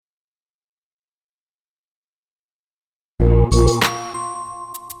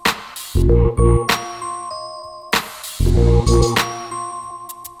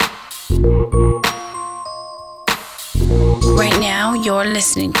You're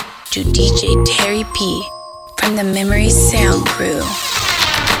listening to DJ Terry P from the Memory Sound Crew.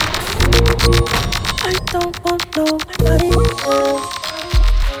 I don't want nobody else.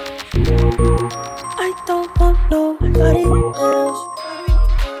 I don't want nobody else.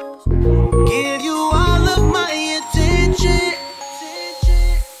 Give you all of my attention.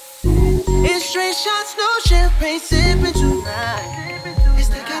 It's straight shots, no champagne sipping tonight. It's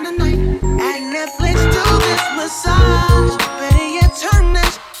the kind of night at Netflix do this massage. Better yet, turn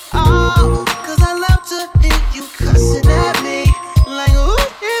this off, 'cause I love to hear you cussing at me. Like, ooh,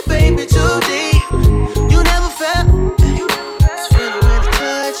 yeah, baby, too deep. You never felt this feeling when I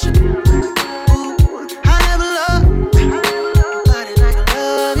touch you. Ooh, I never loved nobody like I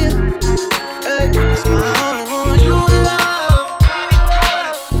love you. Hey, it's my only one you love.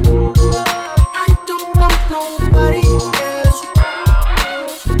 I don't want nobody else.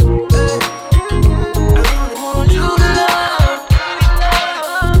 Hey, I only want you to love.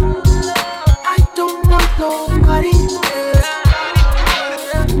 I don't want nobody else.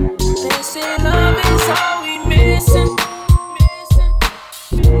 They say love is all we missing.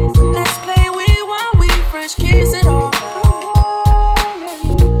 Let's play with while we first kiss it all.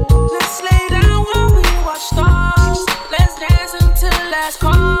 Let's lay down while we watch stars. Let's dance until last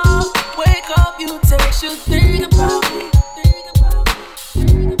call. Wake up, you take your think about me.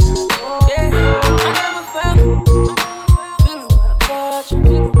 Yeah, I never felt feeling what I got you.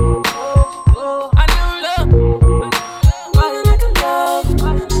 I never loved nobody like I love.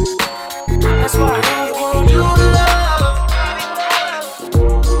 That's why I only want you to love.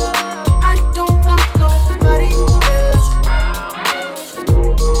 I don't want nobody else.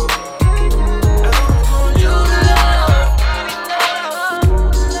 I only want you to love.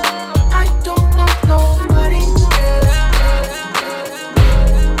 I don't want nobody else.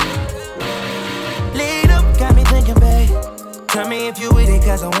 Lead up, got me thinking, babe. Tell me if you with it,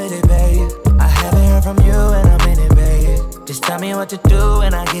 'cause I'm with it, babe. I haven't heard from you and I'm in it, babe. Just tell me what to do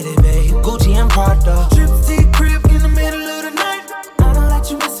and I get it, babe. Gucci and Prada. Tripsy crib in the middle of the night. I know that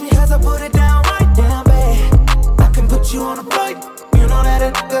you miss me 'cause I put it down right down, babe. I can put you on a flight. You know that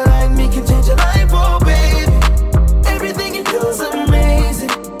a nigga like me can change your life, oh, baby. Everything you do is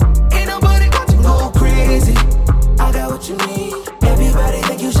amazing. Ain't nobody got to go crazy. I got what you need. Everybody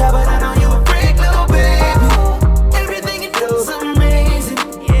think you shy, but I know you a freak, little baby. Everything you do is amazing.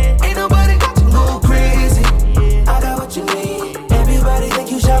 Ain't nobody got to go crazy. I got what you need. Everybody think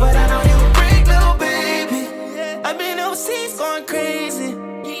you shy, but I know you a freak, little baby. I've been overseas going crazy.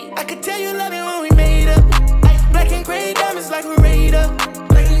 I could tell you love it when we made up. Black and gray diamonds like a radar.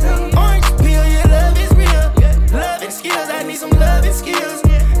 Orange peel, your love is real. Love and skills, I need some love and skills.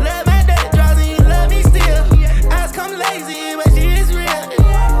 Love my dirty draws and you love me still. Eyes come lazy, but she is real.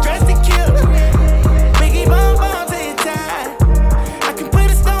 Dressed to kill. Biggie bomb bomb till you're tired. I can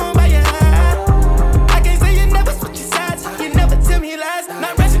put a stone by your eye. I can't say you never switch your sides. You never tell me lies.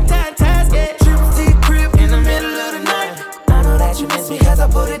 Not rushing time ties, yeah. Tripsy crib in the middle of the night. I know that you miss me 'cause I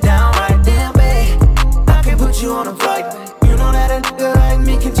put it down right there, babe. I can put you on a flight. You know that a nigga like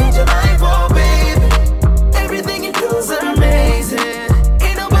me can change your life, oh, baby. Everything you do is amazing.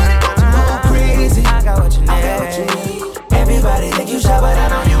 Ain't nobody got to go crazy. I got what you need. I got what you need. Everybody think you shy, but I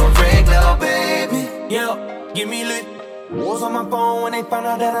know you a freak, little baby. Yo, give me lit. Walls on my phone when they find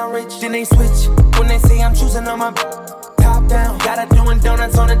out that I'm rich. Then they switch when they say I'm choosing on my top down. Gotta doing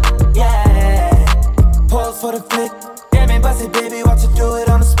donuts on the yeah. Pause for the flick. Damn it, bust it, baby, watch her do it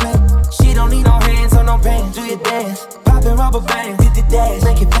on the split. She don't need no hands or no pain. Do your dance, poppin' rubber bands, hit the dash,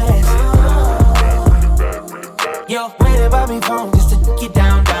 make it fast. Yo, wait about me phone just to get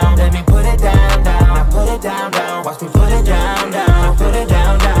down, down. Let me put it down, down. I put it down, down. Watch me put it down, down. I put it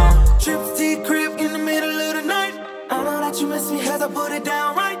down, down. Tripsy crib in the middle of the night. I know that you miss me 'cause I put it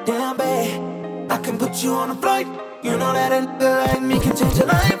down right down, babe. I can put you on a flight. You know that a nigga like me can change your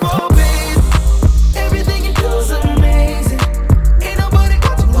life, oh, babe. Everything you do is amazing. Ain't nobody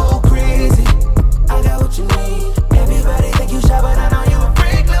got to go crazy. I got what you need. Everybody think you shy, but I know you a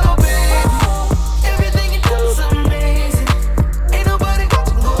freak, little baby. Everything you do is amazing. Ain't nobody got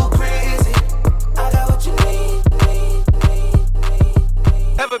to go crazy. I got what you need.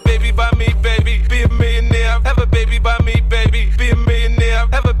 Have a baby by me, baby, be a millionaire. Have a baby by me, baby, be a millionaire.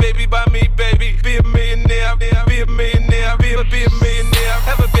 Have a baby by me, baby, be a millionaire. Be a millionaire, be a millionaire.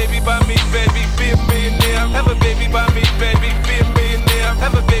 Have a baby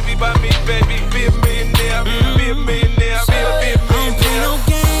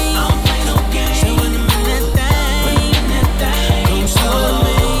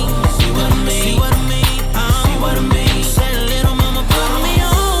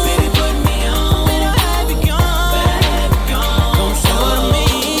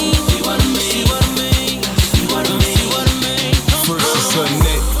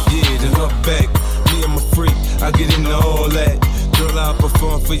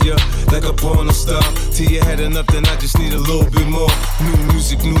enough, then I just need a little bit more. New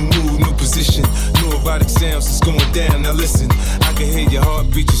music, new mood, new position. New erotic sounds, it's going down. Now listen, I can hear your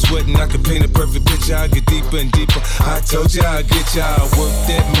heartbeat, you're sweating. I can paint a perfect picture. I get deeper and deeper. I told you I'd get you. I work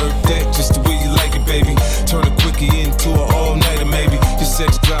that, murk that, just the way you like it, baby. Turn a quickie into an all-nighter, maybe. Your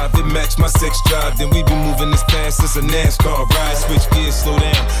sex drive, it match my sex drive. Then we be moving as fast as a NASCAR ride. Switch gears, slow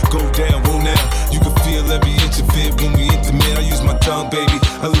down, go down, roll now. You can feel every inch of it when we intimate. I use my tongue, baby.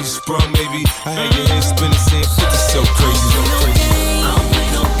 I leave you sprung, maybe. I had your head spinning, saying 50, so crazy, so crazy. I don't play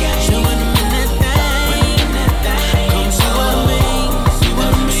no games. You wanna win that thing. Come see what I mean. See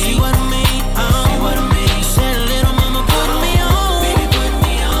what I mean. See what I mean. See what I mean. Said little mama put me on. Baby put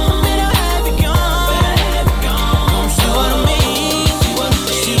me on. Better have it gone. Better have it gone. Come see what I mean. See what I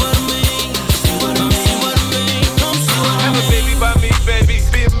mean. See what I mean. See what I mean. See what I mean. Come see what I mean. Have a baby by me, baby.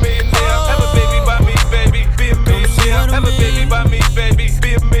 Be a millionaire. Have a baby by me, baby. Be a millionaire. Have a baby by me, baby.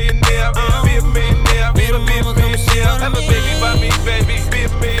 Be a millionaire. Be a millionaire. Be a millionaire. Have a baby by me, baby. Be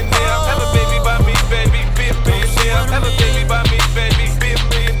a millionaire. Have a baby by me, baby. Be a millionaire. Have a baby by me, baby. Be a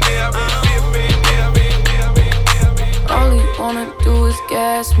millionaire. Be a millionaire. All he wanna do is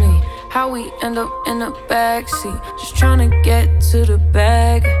gas me. How we end up in the backseat, just tryna get to the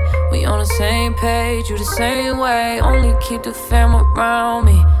bag. We on the same page, you the same way. Only keep the fam around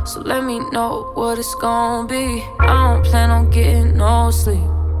me, so let me know what it's gon' be. I don't plan on getting no sleep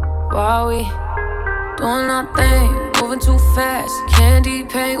while we doing our thing, moving too fast. Candy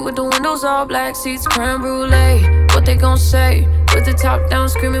paint with the windows all black, seats creme brulee. What they gon' say? With the top down,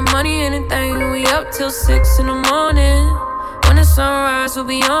 screaming money, anything. We up till 6 in the morning. When the sunrise, we'll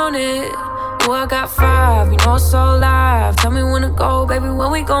be on it. Ooh, I got 5, you know it's so live. Tell me when to go, baby,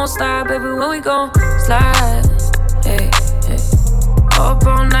 when we gon' slide. Baby, when we gon' slide. Hey, hey. Up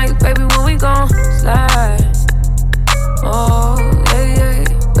all night, baby, when we gon' slide. Oh, yeah, yeah.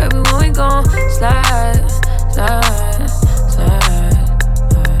 Baby, when we gon' slide, slide, slide,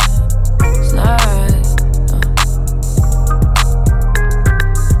 slide.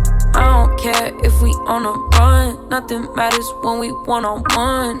 I don't care if we on a run. Nothing matters when we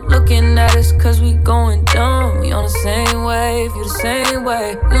one-on-one. Looking at us cause we going dumb. We on the same wave, you the same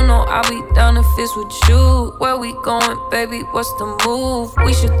way. You know I'll be down if it's with you. Where we going, baby, what's the move?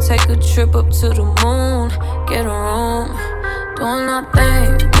 We should take a trip up to the moon. Get a room, doing our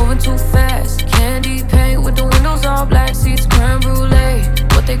thing, moving too fast. Candy paint with the windows all black, seats creme brulee.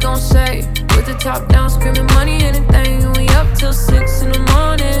 What they gon' say? With the top down, screaming money, anything. We up till 6 in the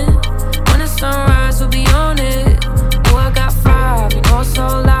morning. When the sunrise, we'll be on it. Oh, I got 5, you know it's so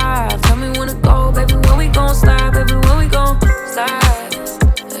live. Tell me when to go, baby, when we gon' slide. Baby, when we gon' slide.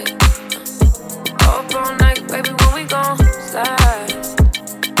 Hey. Up all night, baby, when we gon' slide.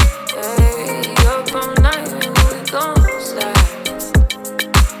 Hey, up all night, baby, when we gon' slide.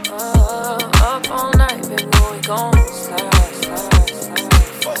 Up all night, baby, when we gon' slide,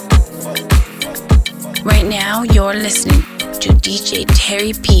 slide. Right now, you're listening to DJ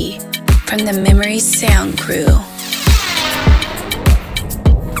Terry P from the Memory Sound Crew.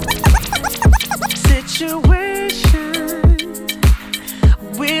 Situations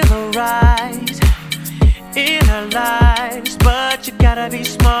will arise in our lives, but you gotta be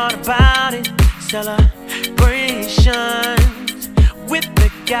smart about it. Celebrations with the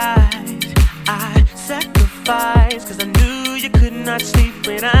guys I sacrificed, cause I knew you could not sleep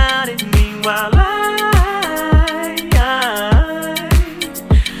without it. Meanwhile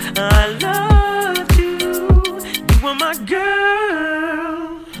I loved you, you were my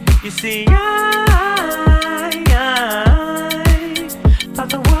girl. You see, I thought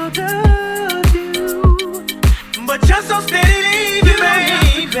the world of you, but you're so steady leaving,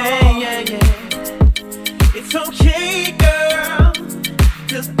 baby. Yeah, yeah. It's okay, girl,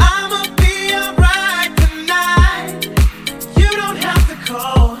 cause I'ma be alright tonight. You don't have to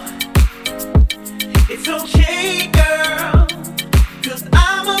call. It's okay, girl, cause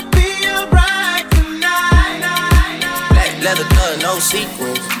I'ma be alright tonight. Black leather glove, no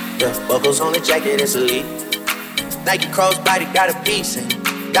sequins. Yeah, buckles on the jacket, it's elite. Nike crossbody got a piece and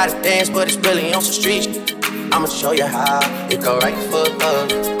gotta dance, but it's really on some street. I'ma show you how. It go right foot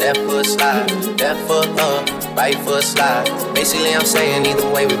up, left foot slide, left foot up, right foot slide. Basically, I'm saying either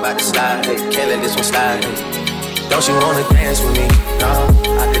way we bout to slide. Can't let this one slide. Don't you wanna dance with me? No,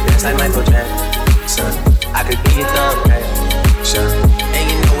 I could dance like Michael Jackson. I could give you the passion. And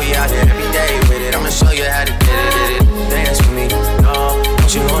you know we out here every day with it. I'ma show you how to get it. Dance with me, no.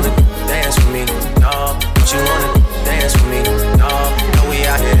 Don't you wanna dance with me? No. Don't you wanna dance with me? No. Know we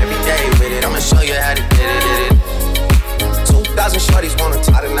out here every day with it. I'ma show you how to get it. 2,000 shorties wanna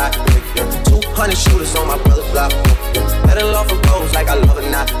tie the knot. 200 shooters on my brother's block. Pedal off of roads like I love it,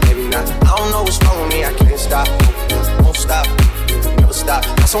 not, maybe not. I don't know what's wrong with me, I can't stop.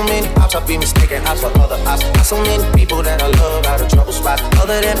 stop. Got so many ops, I be mistaken ops for other ops. Got so many people that I love out of trouble spots.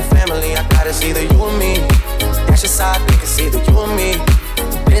 Other than the family, I got it's either you or me. That's just how I think it's either you or me.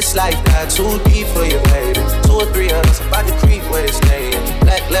 This life got too deep for you, baby. 2 or 3 of us about to creep where they stay.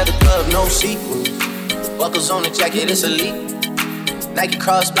 Black leather glove, no sequel. Buckles on the jacket, it's elite. Nike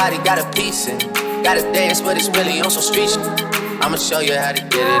crossbody, got a piece in. Gotta dance, but it's really on some street shit. I'ma show you how to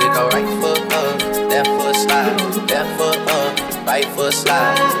get it. It go right foot up, left foot slide, left foot up, right foot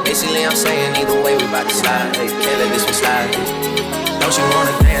slide. Basically, I'm saying either way we bout to slide. Hey, can't let this one slide. Don't you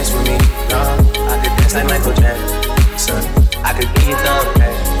wanna dance with me? No, I could dance like Michael Jackson. I could give you the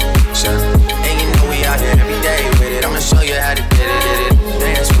passion. And you know we out here every day with it. I'ma show you how to get it.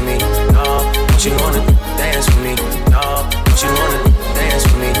 Dance with me. No, don't you wanna dance with me? No, don't you wanna dance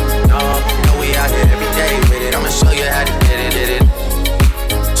with me? No, you know we out here every day with it. I'ma show you how to get it.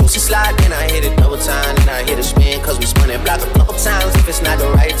 Juicy slide, then I hit it double time. Then I hit a spin, cause we spun it block a couple times. If it's not the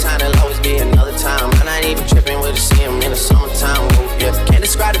right time, there'll always be another time. I'm not even tripping with the CM in the summertime. Whoa, yeah. Can't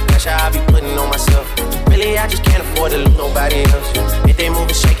describe the pressure I be putting on myself. Really, I just can't afford to lose nobody else. Yeah. If they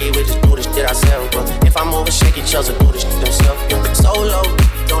moving shaky, we just do this shit ourselves. But if I'm moving shaky, Chelsea do this shit themselves. Yeah. Solo,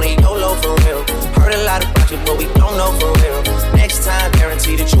 don't need YOLO for real. Heard a lot about you, but we don't know for real. Next time,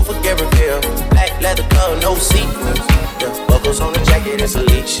 guarantee the truth will get revealed. Black leather glove, no sequins. Yeah. Buckles on the jacket, it's a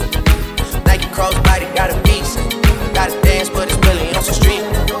leash. Nike crossbody, got a piece. Gotta dance, but it's really on some street.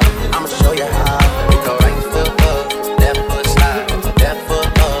 I'ma show you how. We go right foot up, left foot slide, left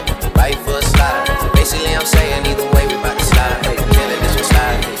foot up, right foot slide. Basically, I'm saying either way we bout to slide. Hey, can't let this one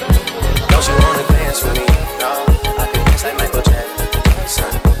slide. Don't you wanna dance with me? No, I can dance like Michael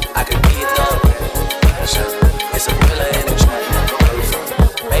Jackson. I could be your thug. It's a thriller in the track.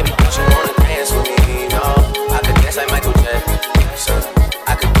 Baby, don't you wanna dance with me? No, I could dance like Michael Jackson.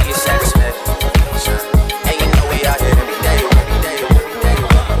 I could be your satisfaction. And you know we out here every day, every day, every day,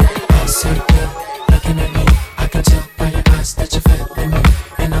 every day. Say, girl, looking at me, I can tell by your eyes that you're feeling me,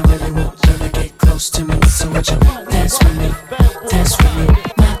 and I really want you to get close to me. So would you dance with me? Dance with me.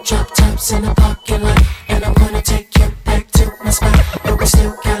 My drop tops in the parking lot, and I'm gonna take you back to my spot. But we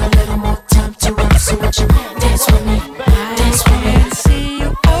still got a little more time to run. So would you dance with me? Dance with me. I can see you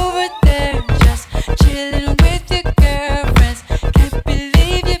over there, just chilling with your girlfriends. Can't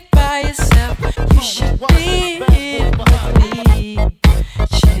believe you're by yourself. You should be here with me,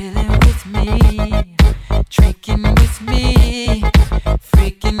 chilling with me, drinking with me,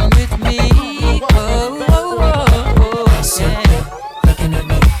 freaking with me. Oh, oh, oh, oh, So, yeah. looking at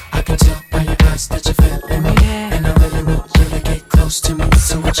me, I can tell by your eyes that you're feeling me, and I really want you to get close to me.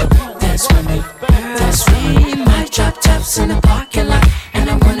 So would you dance with me? Dance with me. My drop tops in the parking lot, and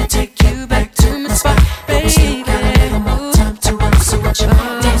I wanna take you back to my spot. But we still got a little more time to run. So would you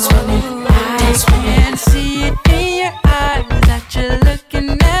dance with me? Dance with me. Can see it in your eyes that you're looking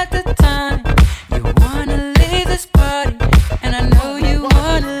at the time. You wanna leave this party, and I know you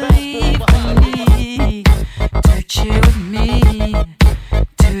wanna leave with me. To chill with me,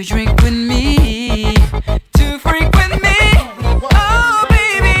 to drink with me, to freak with me. Oh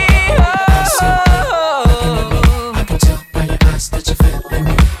baby, oh. I can tell by your eyes that you're feeling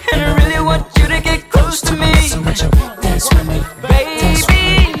me, And I really want you to get close to me. so would you dance with me?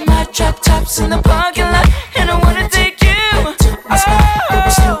 Baby, my drop tops in the parking lot, and I wanna take you. Oh,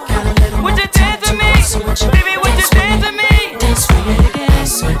 would you dance with me? Baby, would you dance with me? Dance with me.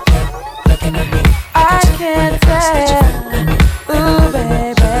 Say, girl, looking at me, I can't tell. Ooh,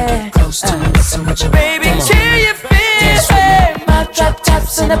 baby. close to me. So would you Baby, come on. can you feel it? My drop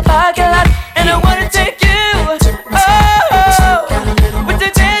tops in the parking lot, and I wanna take you. Oh, would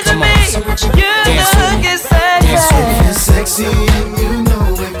you dance with me? You look You're excited. sexy and you know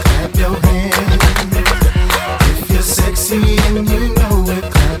it, clap your hands. If you're sexy and you know it,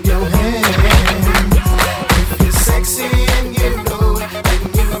 clap your hands. If you're sexy and you know it, then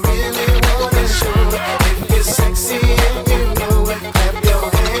you really wanna show it. If you're sexy and you know it, clap your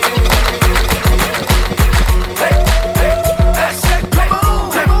hands. I said come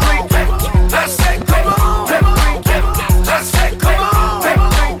on, I said come on, I said come on.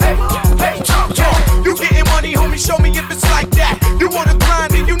 Talk. You getting money, homie, show me if it's like that. You wanna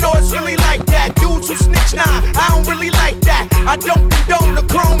grind and you know it's really like that. Dudes who snitch, nah, I don't really like that. I don't condone the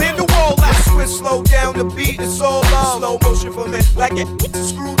chrome handle wall. I switch, slow down the beat, it's all love. Slow motion for me, like it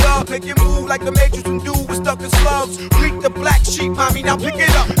screwed up. Make it move like the Matrix and do with stuck in slugs. Bleak the black sheep, mommy, now pick it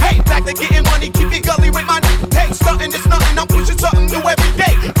up. Hey, back to getting money, keep it gully with my hey, stuntin', it's nothing, I'm pushing something new every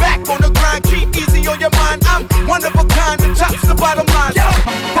day. Back on the grind, keep easy on your mind. I'm one of a kind, the top's the bottom line. Yo,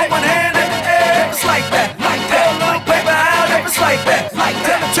 put one hand in the air, it's like that, like that. Little paper out, if it's like that, like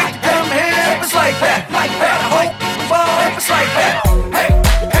that. Chick to come here, if it's like that, like that. Hope ball, if it's like that. Hey,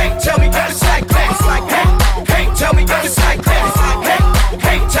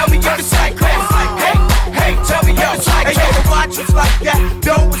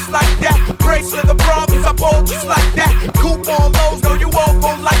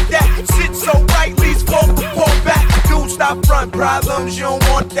 M's, you don't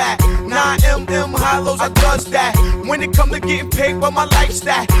want that. 9mm hollows, I does that. When it come to getting paid for my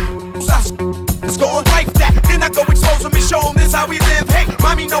lifestyle, let's go and wipe that. Then I go expose them and show them this how we live. Hey,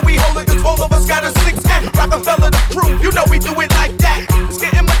 mommy know we hold it, cause all of us got a 6'8". Rockefeller the crew, you know we do it like that. Let's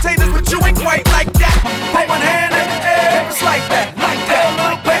get imitators, but you ain't quite like that. Put one hand in the air, if it's like that, like that. A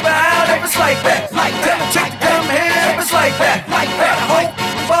little paper out, if it's like that, like that. Check them here, if it's like that, like that. Hope,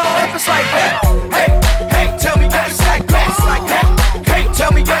 if it's like that. Hey, hey, tell me if it's like that, it's like that. Hey,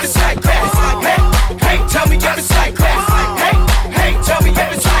 tell me if it's like that, it's like that. Hey, tell me if it's like that. Hey, hey, tell me if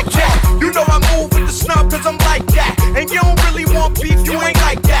it's like that. You know I move with the snub cause I'm like that. And you don't really want beef, you ain't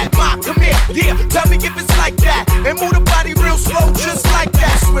like that. Ma, come here, yeah, tell me if it's like that. And move the body real slow, just like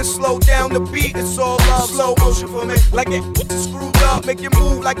that. Switch slow down the beat, it's all love. Slow motion for me, like it screwed up. Make it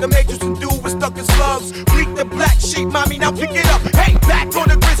move like the Matrix and do with stuck in slugs. Bleak the black sheep, mommy, now pick it up. Hey, back on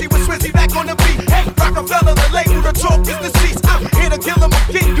the Grizzy with Swizzy, back on the beat. Hey, Rockefeller, the label, the talk is deceased. I'm here to kill him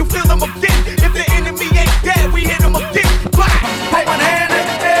again, you feel him again. If the enemy ain't dead, we hit him again. Bye. Put one hand in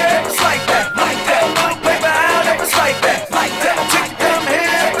the air, it's like that, like that. Little paper out, if it's like that, like that. Check them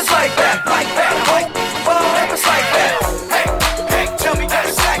here, if it's like that, like that. Hope, if it's like that. Hey, hey, tell me if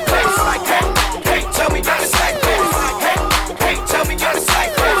it's like that, it's like that. Hey, tell me if it's like that, it's like that. Hey, tell me if it's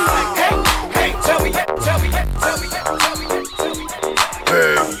like that, it's like that. Hey, tell me, tell me, tell me, tell me, tell me.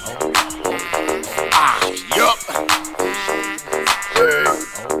 Hey, yup.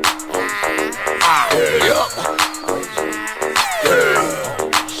 Hey, yup.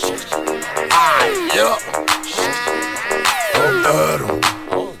 Yup.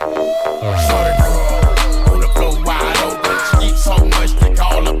 Shorty girl on the floor wide open. She eat so much they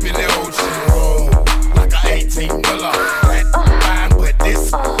call up in the ocean. Like a 18-wheeler. Fine, but this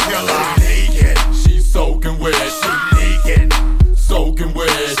killer leaking. She soaking wet. She leaking. Soaking wet.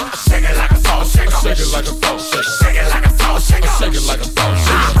 Shake it like a salt shaker. Shake it like a salt shaker. Shake it like a salt shaker. Shake it like a salt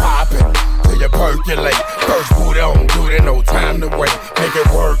shaker. Poppin' till you percolate. First booty on duty, no time to wait. Make it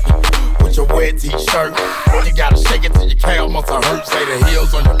work. Your wet t-shirt, you gotta shake it till your calf muscle hurt. Say the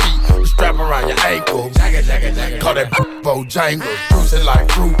heels on your feet, the strap around your ankle. Call that Bojangles. Juicing like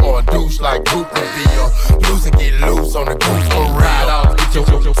fruit or a douche like Coop would be. Loose and get loose on the goose for real. Ride off, get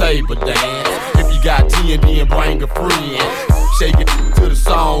your table dance. If you got T&D and bring a friend, shake it to the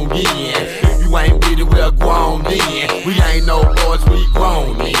song in. If you ain't with it, well grown then. We ain't no boys, we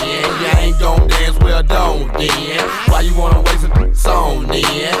grown then. You ain't gon' dance, well don't then. Why you wanna waste a song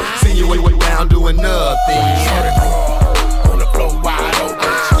then? See you way down doing nothing. Shorty girl on the floor wide open.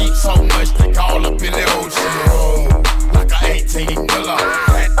 She eat so much they call up in the ocean. Like a 18-wheeler.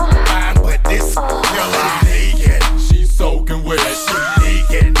 Fine, but this killer leaking. She soaking wet. She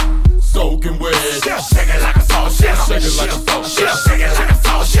leaking. Soaking wet. Shake it like a salt shaker. Shake it like a salt shaker. Shake it like a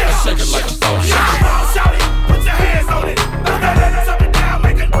salt shaker. Shake it like a salt shaker. Shout it, put your hands on it. Up and down,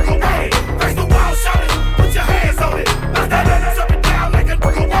 make it away. Face the wall, shout it, put your hands on it. Up and down, make it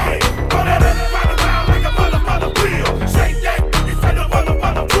away. Roll that round around like a mother wheel. Shake that, you say the mother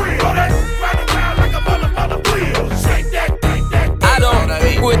grill. Roll that round around like a mother wheel. Shake that, shake that. I don't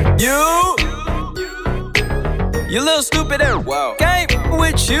with you. You little stupid and game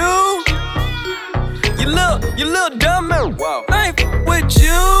with you. You little dumb and ain't with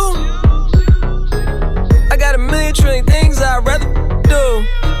you. I got a million trillion things I'd rather do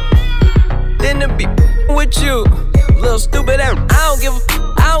than to be with you. Little stupid and I don't give a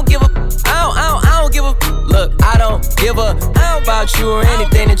look, I don't give a about you or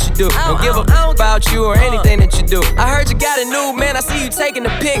anything that you do. Don't give a about you or anything that you do. I heard you got a new man, I see you taking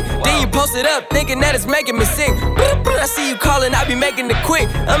the pic. Then you post it up thinking that it's making me sick. I see you calling, I be making it quick.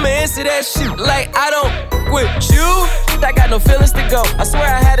 I'ma answer that shit like I don't with you. I got no feelings to go. I swear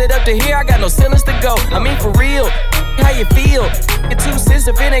I had it up to here, I got no ceilings to go. I mean for real, how you feel? Get 2 cents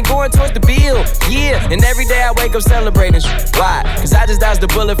if it ain't going towards the bill. Yeah, and every day I wake up celebrating. Why? Cause I just dodged a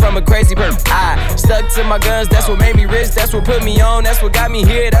bullet from a crazy person. I stuck to my guns, that's what made me rich. That's what put me on, that's what got me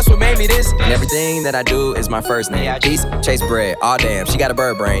here. That's what made me this. And everything that I do is my first name. Peace, chase bread, aw damn, she got a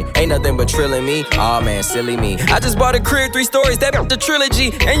bird brain. Ain't nothing but trilling me, aw man, silly me. I just bought a crib, 3 stories, that the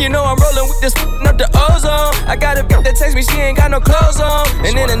trilogy. And you know I'm rolling with this up the ozone. I got a that text me, she ain't got no clothes on.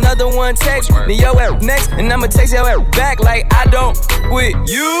 And then another one text me, yo at next. And I'ma text yo at back like I don't with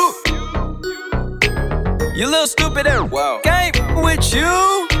you. You little stupid and game with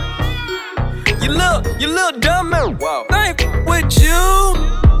you. You little dumb and game with you.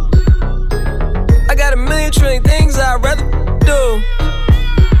 I got a million trillion things I'd rather do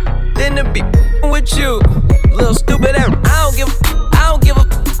than to be with you. Little stupid and I don't give a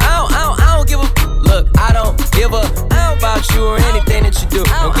look, I don't give a about you or anything that you do.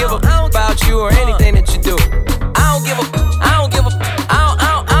 Don't give a about you or anything that you do. I don't give a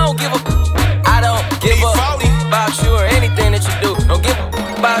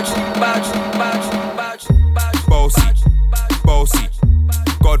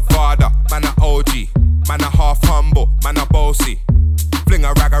man a half humble, man a bossy. Fling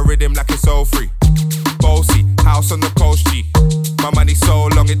a rag a rhythm like it's all free. Bossy, house on the coast G. My money so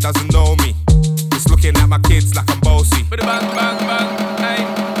long it doesn't know me. It's looking at my kids like I'm bossy. Bang, bang, bang, hey.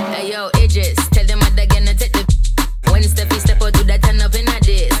 Hey yo, Idris, tell them what they're gonna take the. When Steffi step out, do that turn up in a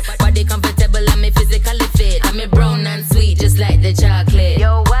this. Body comfortable, I'm physically fit. I'm brown and sweet, just like the chocolate.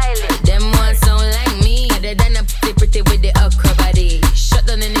 Yo, Wiley, them ones sound like me. Other than a pretty with the okra body. Shut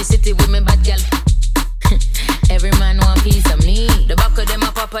down in the city with me bad girl. Every man want piece of me. The back of them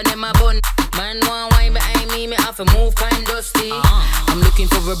a pop and them a bun. Man want wine behind me, me have to move kind dusty. I'm looking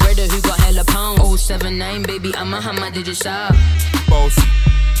for a brother who got hella pounds. 079, baby, I'm a hammer, did you shop? Bossy,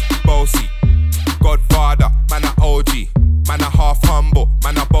 bossy. Godfather, man a OG. Man a half humble,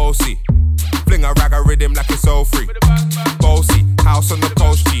 man a bossy. Fling a rag a rhythm like it's all free. Bossy, house on the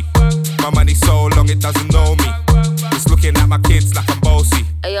coast G. My money so long it doesn't know me. It's looking at my kids like I'm bossy.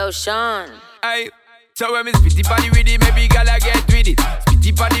 Hey yo, Sean. Hey, so when me spitty body with it, maybe gala get with it.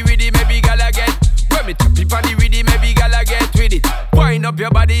 Spitty body with it, maybe gala get. When me tappy body with it, maybe gala get with it. Wind up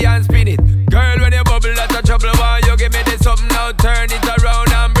your body and spin it. Girl, when you bubble, that's a trouble. Why you give me this something now? Turn it around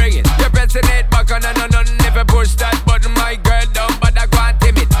and bring it. You're pressing it back on and on. If you push that button, my girl down, but I can't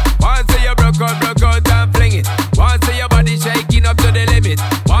timid. Once you broke out and fling it. Once your body shaking up to the limit.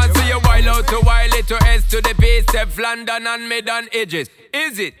 Once you wild out to wild it to S to the base, F London and mid and edges.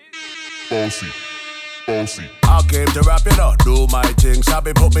 Is it? Bossy. Bossy. I came to rap it up, do my thing.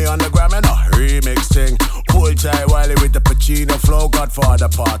 Sabi put me on the gram and a remix thing. Hold tight Wiley with the Pacino flow. Godfather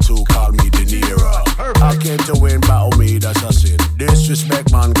part 2, call me De Niro. I came to win, battle me, that's a sin.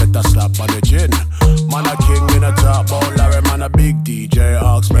 Disrespect man, get a slap on the chin. Man a king in a top bowl, Larry man a big DJ,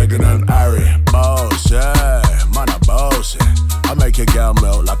 Ox, Megan and Harry. Boss, yeah, man a boss. I make your girl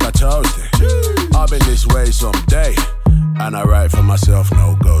melt like a toasty. I'll be this way someday, and I write for myself,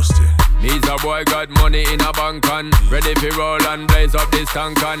 no ghosting. Needs a boy got money in a bank on. Ready for roll and blaze up this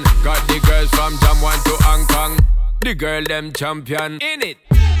tank on. Got the girls from Jamwan to Hong Kong. The girl them champion in it.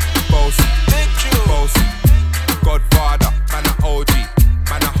 Bossy, bossy. Godfather, man a OG.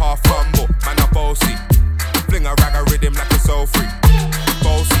 Man a half humble, man a bossy. Fling a rag a rhythm like it's all free.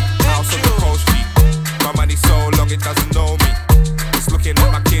 Bossy, house on the coast G. My money so long it doesn't know me. It's looking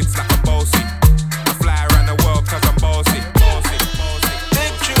at my kids like I'm bossy. I fly around the world cause I'm bossy.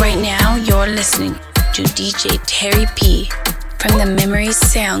 Right now, you're listening to DJ Terry P from the Memory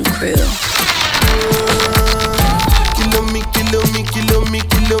Sound Crew.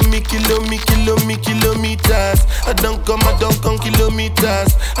 Kilometers. I don't come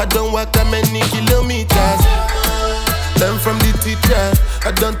kilometers. I don't walk that many kilometers. Learn from the teacher.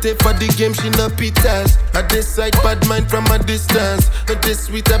 I don't take for the game, she no pitas. I decide bad mind from a distance. Not this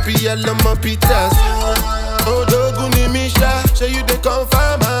sweet, I be all on my pitas. Oh, Doguni Misha, show you the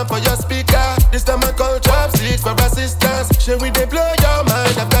confirm for your speaker. This time I call chopsticks for assistance. Show we they blow your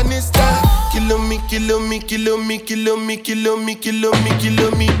mind, Afghanistan. Kilometers.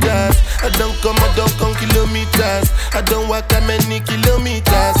 I don't come kilometers. I don't walk that many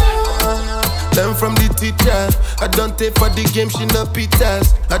kilometers. Learn from the teacher. I don't take for the game, she no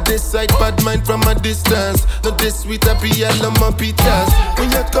pitas. I decide bad mind from a distance. Not this sweet, I be all on my pitas. When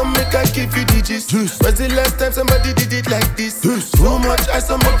you come, make I give you digits. When's the last time somebody did it like this? Too much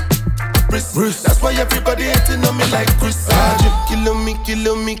ice on my wrist. That's why everybody hating on me like Chris.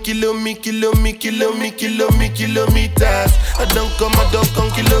 Kilometers. I don't come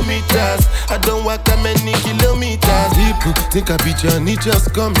kilometers. I don't walk that many kilometers. People think I be Johnny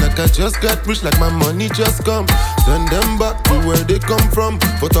just come. Like I just got rich, like my money just come. Send them back to where they come from.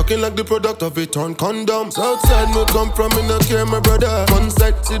 For talking like the product of a torn condom. Southside no come from, me no care, my brother. One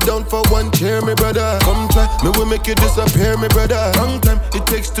side, sit down for one chair, my brother. Come try, me will make you disappear, my brother. Long time it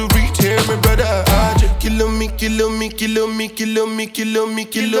takes to reach here, my brother. Kilometers.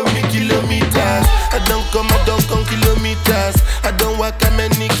 I don't come kilometers. I don't walk that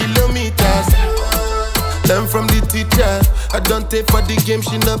many kilometers. Learn from the teacher. I don't take for the game,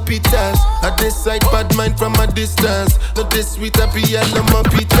 she no pitas. I decide bad mind from a distance. Not this sweet, I be all on my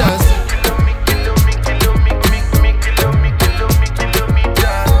pitas.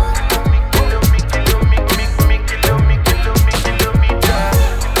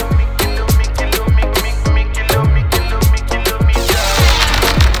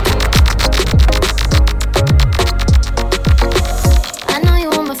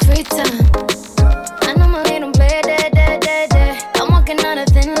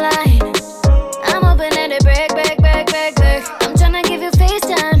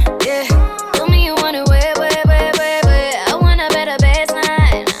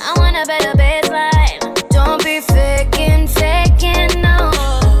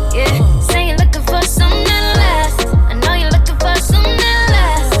 Some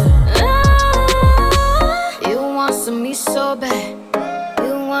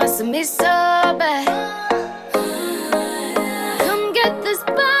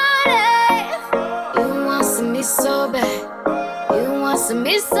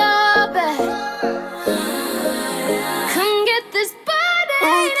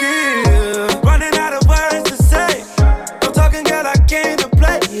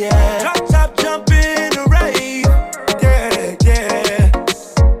yeah. Drop top jumping in the rave, yeah, yeah.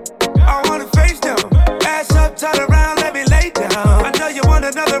 I wanna face them, ass up, turn around, let me lay down. I know you want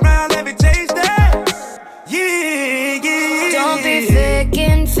another round, let me taste that. Yeah, yeah. Don't be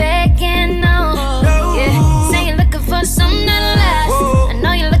faking, no. Yeah, say you're looking for something that lasts. I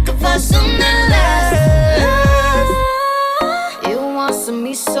know you're looking for something that lasts. You want some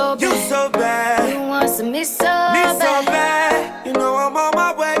me so bad. You so bad. You want some me so Me so bad. bad. You know I'm on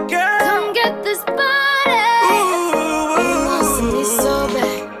my way, girl. Come get this body. You want some me so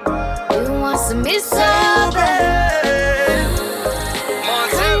bad. You want some me so bad.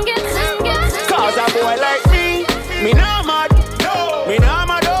 Come get. Cause a boy like me not mad. No. Me not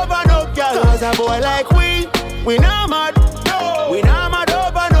mad over no girl. Cause a boy like we not mad. No. We not mad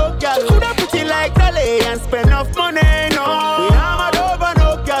over no girl. Coulda pretty like Dolly and spend enough money, no. We not mad over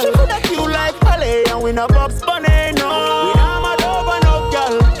no girl. Coulda cute like Holly and we not Bugs Bunny, no. We not mad over no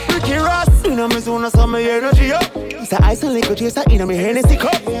girl. Ricky Ross, you know me soon as some energy up. It's a ice and liquor chaser in me Hennessy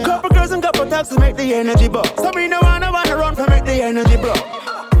cup. Couple girls and couple taxes make the energy buck. So me no wanna run for make the energy blow.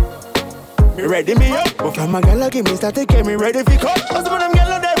 Me ready me up, but from a girl give me start to get me ready for cut. Cause some of them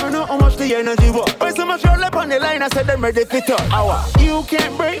girls never know how much the energy was. When so much roll up on the line, I said them ready for touch. You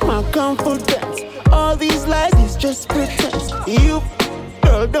can't break my confidence. All these lies is just pretense. You,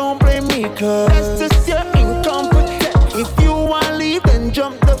 girl, don't blame me, cause that's just your incompetence. If you wanna leave, then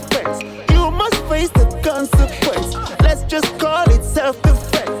jump the fence. You must face the consequence. Let's just call it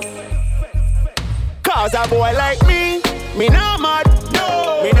self-defense. Cause a boy like me not mad.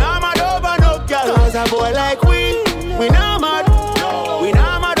 No. Me not mad over no girl. Cause a boy like we not mad. No. We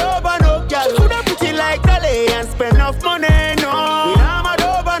not mad over no girl. Coulda pretty like Dolly and spend enough money, no. We not mad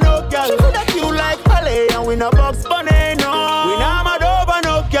over no girl. Coulda cute like Holly and we not Bugs Bunny, no. We not mad over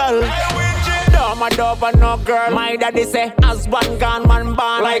no girl. Mad over no girl. My daddy say, as one gone, one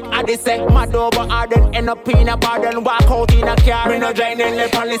born. Like Addy say, mad over her, then end up in a bar, then walk out in a car. Me no join in the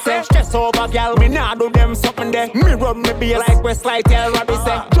police say, stress over girl, me nah do them something there. Me run me be like Westlight, tell Robbie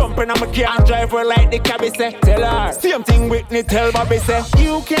say. Jumping on my car and drive her like the cabbie say. Tell her, same thing Whitney tell Bobby say.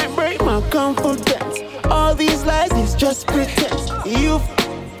 You can't break my confidence. All these lies is just pretense. You,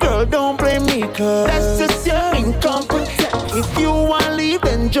 girl, don't blame me, cause that's just your incompetence. If you wanna leave,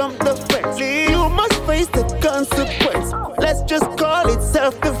 then jump the fence. You must face the consequence. Let's just call it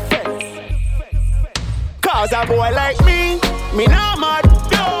self-defense. Cause a boy like me not mad.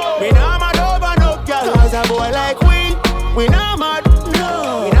 No. Me not mad over no girl. Cause a boy like we not mad.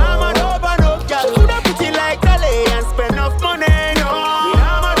 No. We not mad over no girl. Coulda pretty like Dolly and spend enough money, no. We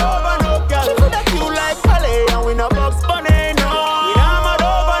not mad over no girl. She coulda cute like Holly and we not Bugs Bunny, no. We not mad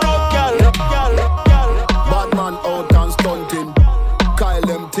over no girl. Bad man out and stunting. Kyle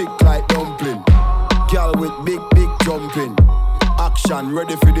them thick like dumpling. Girl with big jumping. Action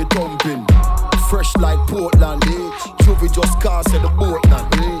ready for the thumping. Fresh like Portland, Juvie just cast at the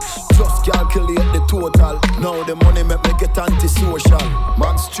boatland, Just calculate the total. Now the money make me get antisocial.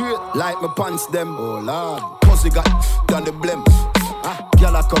 Man straight like my pants them, oh lord. Cause got done the blem.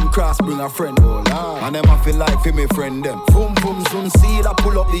 Girl I come cross, bring a friend, oh lord. And them I feel like for me friend them. Boom boom soon see that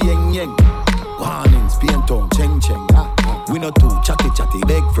pull up the yeng yeng. Warnings, paint on, cheng cheng. We not too chatty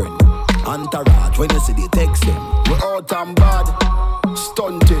big friend. Entourage when you see the text them. We out and bad,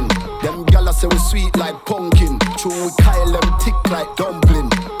 stunting. Them gala say we sweet like pumpkin. True we Kyle them thick like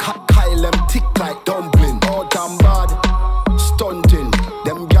dumpling. Kyle them thick like dumpling. Out and bad, stunting.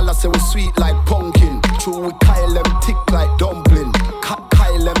 Them gala say we sweet like pumpkin. True we Kyle them thick like dumpling.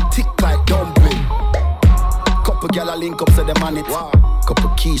 Kyle them thick like dumpling. Couple gala link up say them on it. Wow. Couple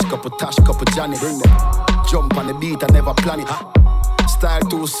Keys, couple Tash, couple Janet. Bring them. Jump on the beat, I never plan it. Style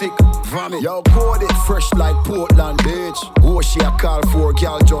too sick, vomit. Yo, code it fresh like Portland, bitch. Oh, she a call for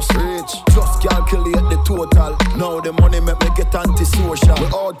girl just rich. Just calculate the total. Now the money make me get antisocial. We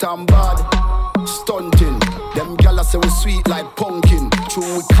out and bad, stunting. Them gala say we sweet like pumpkin.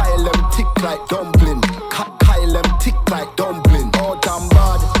 True we Kyle them thick like dumpling. Kyle them thick like dumpling. Out and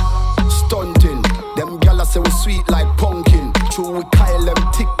bad, stunting. Them gala say we sweet like pumpkin. True we Kyle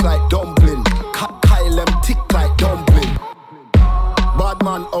them thick like dumpling. Kyle them thick like dumpling. Bad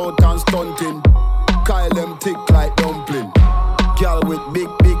man out and stunting. Kyle them thick like dumpling. Girl with big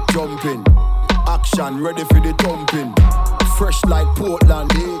jumping. Action ready for the thumping. Fresh like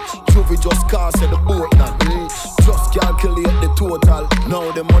Portland, Juvie just cast at the boatland, Just calculate the total.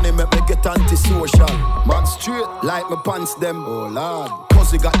 Now the money make me get antisocial. Man straight like my pants them, oh lord.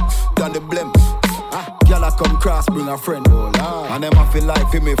 Cause got done the blem. Girl I come cross, bring a friend, oh lord. And them I feel like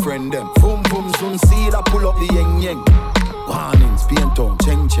for me friend them. Boom boom soon see that pull up the yeng yeng. Warnings, paint on,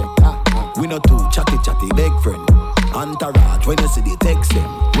 cheng cheng. We not too chatty big friend. Entourage, when you see the text them,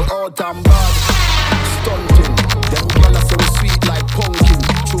 we out and bad. Stunting, them gyal are so sweet like pumpkin.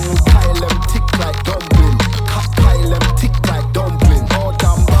 True Kyle them thick like dumpling. Kyle them thick like dumpling. Out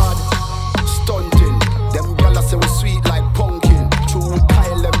and bad. Stunting, them gyal are so sweet like pumpkin. True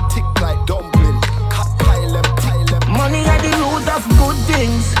Kyle them thick like dumpling. Kyle them. Money are the root of good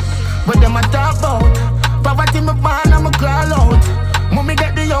things, but them a talk about. Poverty me born and me crawl out. Mommy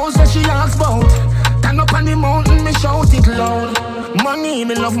get the house that she asks about. Stand up on the mountain, me shout it loud. Money,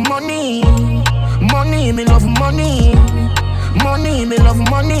 me love money. Money, me love money. Money, me love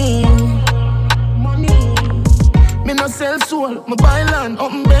money. Money. Me no sell soul, me buy land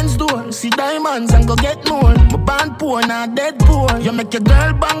up in Ben's door. See diamonds and go get more. Me born poor, not dead poor. You make your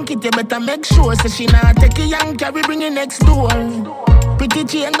girl bank it, you better make sure. Say she not take a young carry, bring it next door. Pretty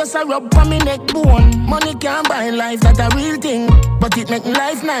chain goes a rub on me neck bone. Money can't buy life, that a real thing. But it make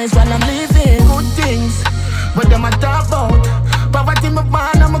life nice while I'm living. Good things, but them a talk about. Poverty me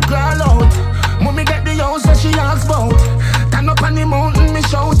born and me crawl out. Mommy get the house that she asks about. Stand up on the mountain, me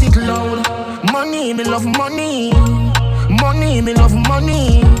shout it loud. Money, me love money. Money, me love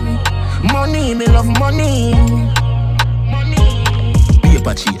money. Money, me love money.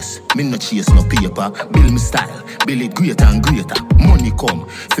 Paper chase, me no chase no paper. Build me style, build it greater and greater. Money come,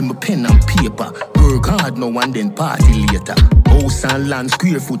 for me pen and paper. Work hard now and then party later. House and land,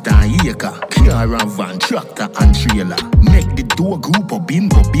 square foot and acre. Car and van, tractor and trailer. Make the door group of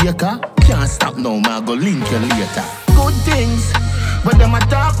bimbo baker. Can't stop now, man, go link you later. Good things, but them a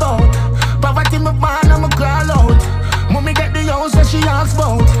talk about. Poverty me born and me crawl out. Mommy get the house that she asks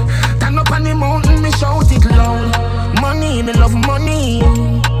about. Stand up on the mountain, me shout it loud. Money, me love money.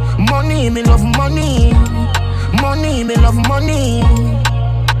 Money, me love money. Money, me love money.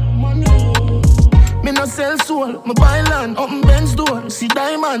 Me no sell soul, me buy land up in Ben's door. See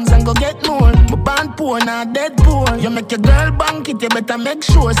diamonds and go get more. Me born poor, not dead poor. You make your girl bank it, you better make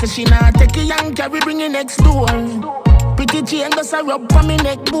sure. Say she not take a young carry, bring it next door. Pretty chain goes a rub on me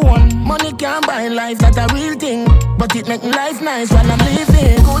neck bone. Money can't buy life, that a real thing. But it make life nice while I'm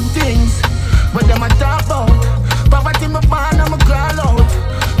living. Good things, but them a talk about. Poverty me born and me crawl out.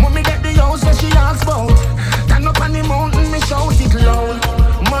 Mommy get the house that she asks about. Stand up on the mountain, me shout it loud.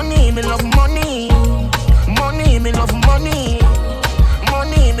 Money, me love money. Money, me love money.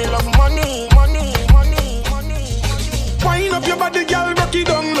 Money, me love money. Money, money, money. Wind up your body, girl, rock it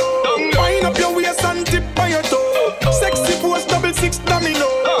down low. Wind up your waist and tip by your toe. Sexy pose, 6 domino.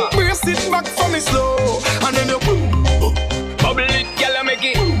 Brace it back for me slow. And then you boom, bubble it, girl, make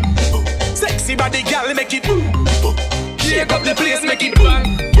it. Sexy body, girl, make it. Shake up the place, make it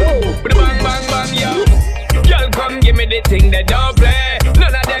bang. Bang, bang, bang, yeah. Girl, come give me the thing that don't play.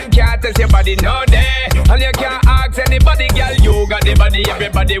 None of them can't test your body, no day. And you can't ask anybody, girl, you got the body,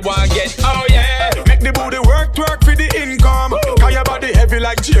 everybody want get. Oh yeah, make the booty work for the income. Cause your body heavy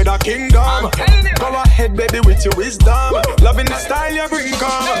like Jada Kingdom. Go ahead, baby, with your wisdom. Loving the style you bring,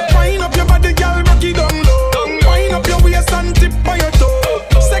 come. Wind up your body, girl, rock it down low. Wind up your waist and tip by your toe.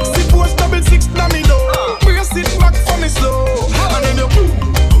 Sexy pose, 6 domino. Brace it back for me slow. And then you boom,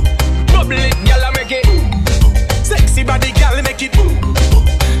 bubble it, girl, make it. Sexy body, girl, make it.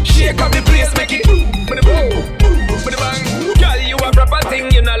 Shake up the place, make it. Girl, you a proper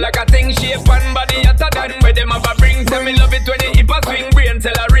thing, you know like a thing. Shape and body hotter than where them have a bring. Tell me love it when you hip a swing, brain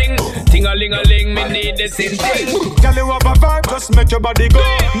tell a ring. Ting-a-ling-a-ling, me need the same thing. Girl, you have a vibe, just make your body go.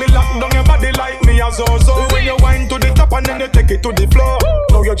 Me lock down your body like me as so. When you wind to the top and then you take it to the floor.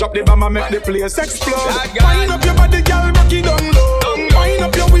 Now you drop the bomb and make the place explode. Wind up your body, girl, rock it down low. Wind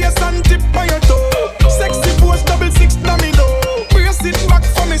up your waist and tip by your toe. Sexy pose, 6 domino. Brace it back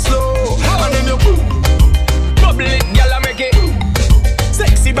for me slow. And then you boom, bubble it, girl, make it.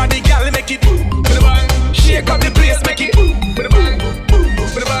 Sexy body, girl, make it. Shake up the place, make it.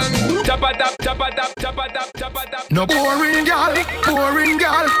 No boring girl, boring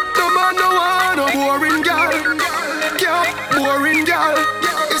girl. No man no one, no boring girl. Yeah, boring girl.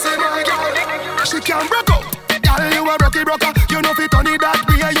 It's a my girl. She can broke up. Girl, you a rocky broker. You know fi turn it that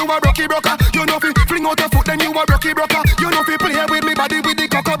way. You a rocky broker. You know fi fling out your foot, then you a rocky broker. You know fi play with me body with the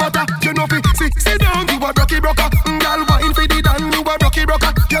cocoa butter. You know fi sit down. You a rocky broker. Girl, wine fi the dan. You a rocky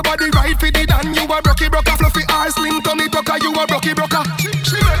broker. Your body right fi the dan. You a rocky broker. Fluffy arse, slim tummy tucker. You a rocky broker.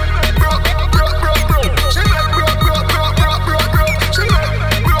 She make broke. She make broke. She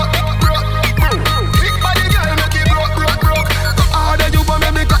make broke. Big body girl make it broke. Go harder, you want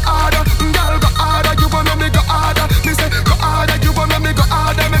me go harder. Girl, go harder, you want me go harder. Me say go harder, you want me go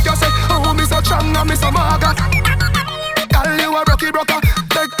harder. Make you say, oh, me so strong and me so maga.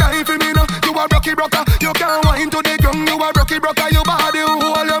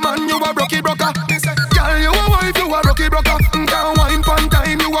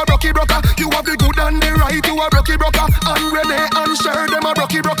 Rocky Broker. You have the good and the right, you a Rocky Broker. And Renee and Cher, them a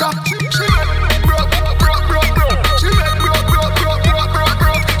Rocky Broker. She make broke. She make broke.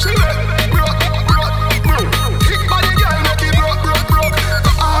 She make broke. Kick by the girl, make it broke. Go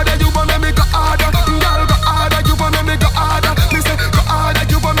harder, you wanna make go harder. Girl, go harder, you wanna make go harder. Me say go harder,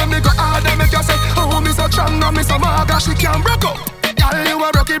 you wanna make go harder. Make you say, oh, me so strong, no, me so maga. She can't broke up. Girl, you a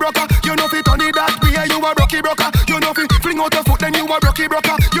Rocky Broker. You know fi turn it that way, you a Rocky Broker. You know fi fling out your foot, then you a Rocky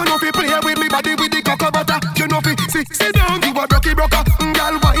Broker. You know fi play with me body with the cocoa butter. You know fi sit down, you a Rocky Broker.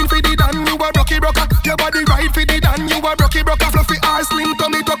 Girl, wine fi the dan, you a Rocky Broker. Your body right fi the dan, you a Rocky Broker. Fluffy ass, slim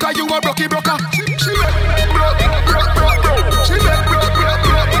tummy tucker, you a Rocky Broker. She make broke. She make broke.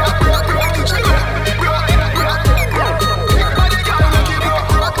 She make broke. Kick by the girl, make it broke.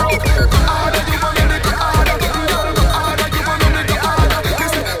 Go harder, you wanna make go harder. Girl, go harder, you wanna make go harder.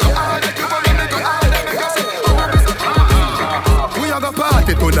 Listen, go harder, you wanna make go harder. Make us say, oh, we a go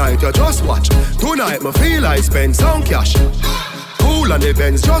party tonight, you just watch. Tonight, me feel I spend some cash. Cool on the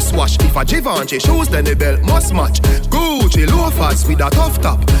Benz, just wash. If a Givenchy shoes, then the belt must match. Gucci loafers with a tough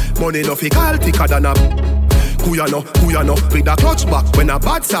top. Money no fi call thicker than a Kuyano, with a clutch back. When a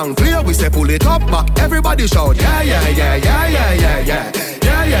bad sound clear, we say pull it up back. Everybody shout, yeah.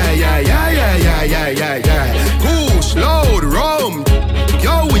 Push, load, rum.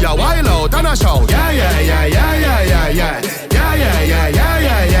 Yo, we a wild out and a shout, yeah.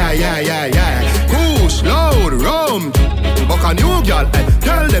 Push, load, rum. Buck a new girl,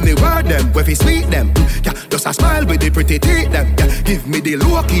 tell them the word them, where fi sweet them. Yeah, just a smile with the pretty teeth them. Yeah, give me the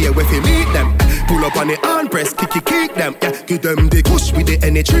look here, where fi meet them. Pull up on the hand press, kick them. Yeah, give them the kush with the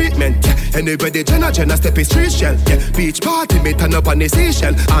any treatment. Yeah, anyway the Jenna step is street shell. Yeah, beach party me turn up on the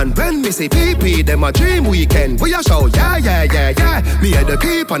seashell. And when me say PP, them a dream weekend. We a show, yeah. Me and the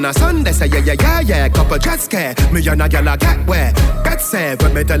peep on a Sunday say yeah. Couple jet scare, me and a girl a get where. Get safe,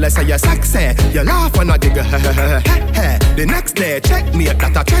 when me tell her say you're sexy. You laugh and a giggle, The next day, check me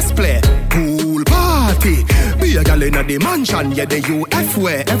that a chess play. Pool party. Be a girl in the mansion, yeah, the UF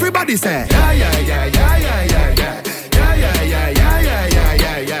way. Everybody say, yeah.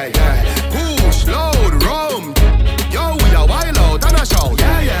 Push, load, rum. Yo, we a wild out and a show.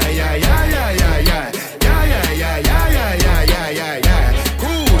 Yeah.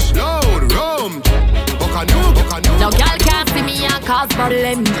 Push, load, rum. No girl can't see me and cause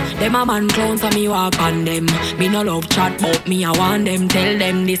problem. Them a man clown so me walk on them. Me no love chat but me I want them. Tell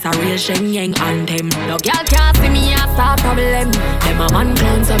them this a real Shen Yang anthem. No girl can't see me and start problem. Them a man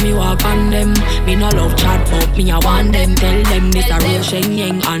clown so me walk on them. Me no love chat but me I want them. Tell them this a real Shen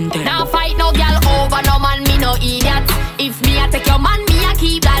Yang anthem. Now fight no girl over no man, me no idiot. If me a take your man, me a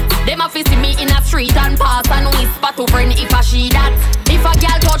keep that. Them a fi see me in a street and pass and whisper to friend if a she that. If a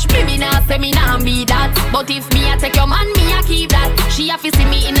girl touch me, me nah say me nah be that. But if me a take your man, me a keep that. She a fi see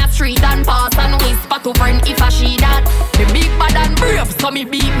me in a street and pass and whisper to friend if a she that. Me big bad and brave, so me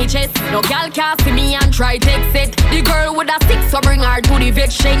beat me chest. No girl can see me and try take it. The girl with a stick, so bring her to the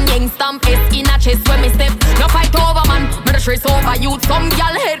vet. Shen Yang stamp S in a chest when me step. No fight over man, me the stress over youth. Some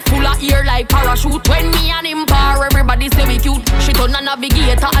girl head full of ear like parachute. When me and him par, everybody say we cute. She turn a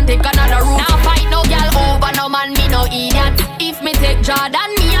navigator and take another route. Now fight no girl over no man, me no idiot. If me take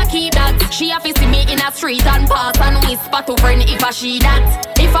Jordan, me a keep that. She a fi see me in a street and pass and whisper to friend if a she that.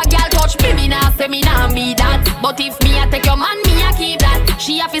 If a girl touch me, me nah say me nah be that. But if me a take your man, me a keep that.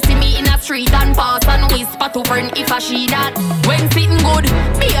 She a fi see me in a street and pass and whisper to friend if a she that. When sitting good,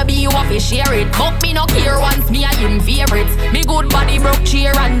 baby you a fi share it. But me no care once me a him favorite. Me good body broke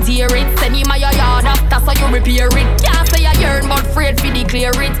chair and tear it. Send him a your yard after so you repair it. Can't say you yearn but afraid fi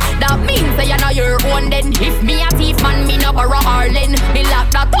declare it. That means say you know your own then. If me a thief man, me no borrow Harlan. Me lock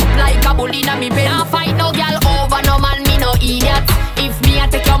that up like a bull in a me bed. Now fight no girl over no man, me no idiot. If me a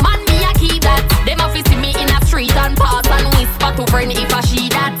take your man, me a keep that. Them a fi see me in a street and pass and whisper to friend if a she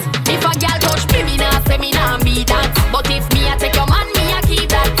that. If a girl touch me, me nah say me nah be that. But if me a take your man, me a keep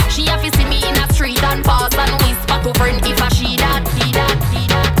that. She a fi see me in a street and pass and whisper to friend if a she that.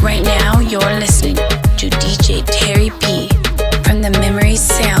 Right now, you're listening to DJ Terry P from the Memory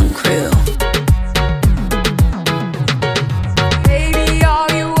Sound Crew.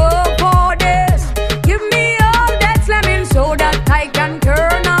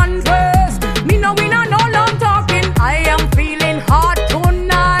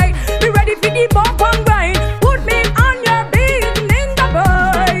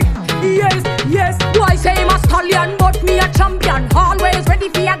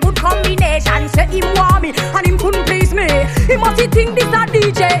 He must think this a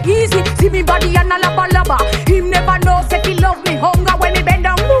DJ easy. See me body and a laba laba. Him never know say he love me hunger when he bend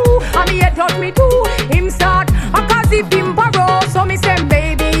down move. And me head touch me too. Him start a cause if him borrow. So me say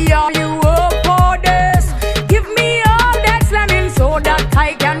baby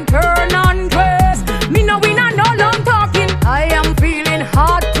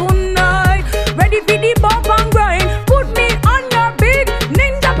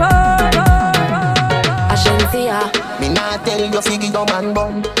tell you figure your man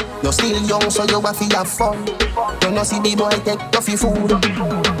bun. You're still young, so you have to have fun. You know see the boy take your food.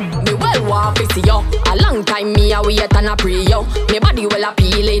 Me well want to see you. A long time me a wait and a pray you. Me body well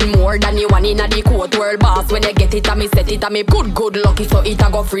appealing more than the one inna the court world boss. When you get it and me set it and me good lucky so it a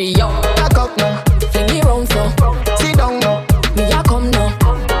go free you. Back up now, fling it round so. Sit down now, me a come now.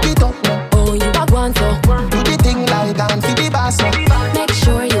 Get up now, oh you a go on so. Do the thing like and fi the boss now. Make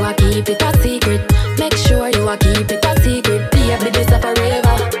sure you a keep it a secret. Make sure you a keep it a secret. Baby this a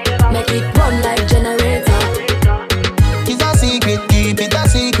forever. Make it run like generator. It's a secret, keep it a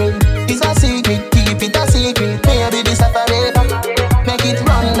secret. It's a secret, keep it a secret. Baby this a forever. Make it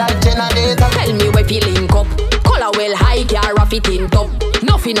run like generator. Tell me where feeling up. Color well high, car a fit in top.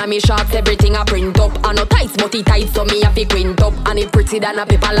 Nothing on me shots, everything I print up. I no tights, but it tight, so me a fi quint up. And it pretty than a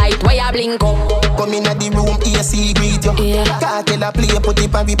paper light, why I blink up. Come in the room, AC greet you. Yeah. Cartel a play, put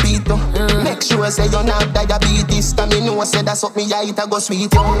it and repeat you. Make sure say you not diabetes. Cause me know say that's what me a eat a go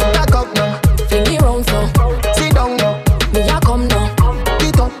sweet you. Back up now, fling it round so. Sit down now, me a come now.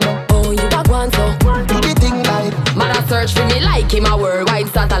 Get up now, oh you a go on so. Do the thing like man a search for me like him a worldwide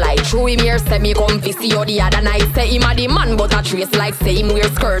satellite. Through him here say me come fi see you the other night. Say him a the man but a trace like say him wear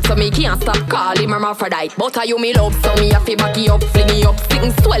skirt. So me can't stop call him hermaphrodite. But a you me love so me a fi back you up. Fling it up,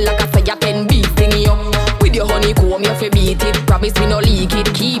 sing swell like I say you 10 beats. Sting it up, with your honeycomb you fi beat it. Promise me no leak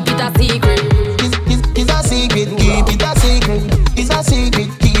it, keep it a secret. It's a secret, keep it a secret. It's a secret,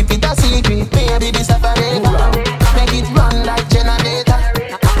 keep it a secret. Baby this a forever. Make it run like generator.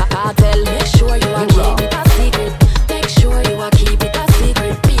 Cartel, make sure you a keep it a secret. Make sure you a keep it a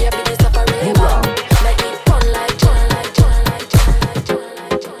secret. Baby this a forever. Make it run like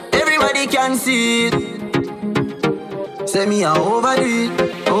everybody can see it. Say me a overdo it,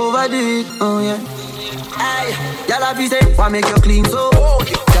 oh yeah. Aye, y'all be say, why make you clean so?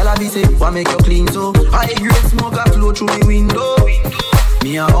 Y'all be say, why make you clean so? High grade smoke a flow through me window.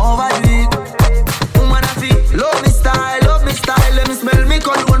 Me a overdo it. Woman a feel, love me style. Let me smell me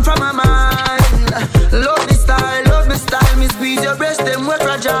cologne from my mind. Love me style, me squeeze your breast, them we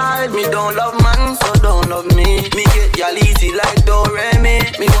fragile. Me don't love man, so don't love me. Me get y'all easy like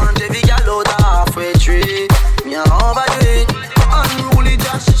Doremi. Me want every y'all out a halfway tree. Me a overdo it. Unruly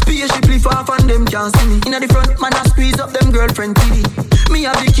Josh, spaceship far from them can't see me. Inna the front, man I squeeze up them girlfriend TV. Me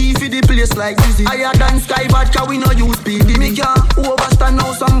have the key for the place like Dizzy. Higher than Sky Vodka, we no use PD. Me can't overstand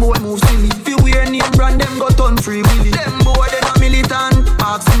now some boy move silly. Fi wear name brand, them got on free willy. Them boy they no militant,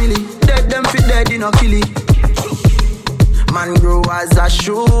 ask milli. Dead them fit dead, they no kill it. Man grow as a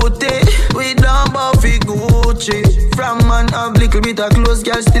shooty. We don't buffy Gucci. From man have little bit of clothes,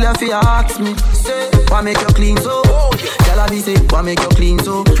 girl still a fi ask me. Say, why make you clean so? Girl a be say, why make you clean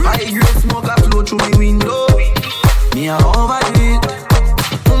so? High grade smoke a flow through me window. Me a overdo it.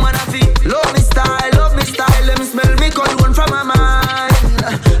 Woman a feel, love me style. Let me smell me cologne from my mind.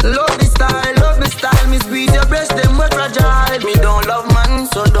 Love me style, me squeeze your breast, them we fragile. Me don't love man,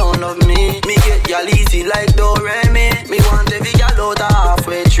 so don't love me. Me get y'all easy like Doremi. Me want every y'all out a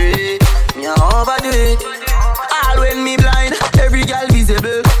halfway tree. Me a overdo it. All when me blind, every girl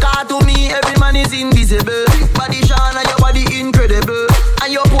visible. Car to me, every man is invisible. Big body shine and your body incredible.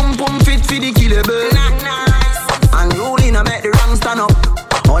 And your pum pum fit for the killable. And rolling I make the wrong stand up.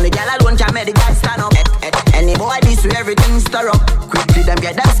 Only girl alone can make the guy stand up. Any boy this way everything stir up. Quickly them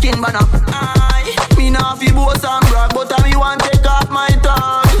get that skin burn up. Aye, me nah fi boast and brag, but I me want take off my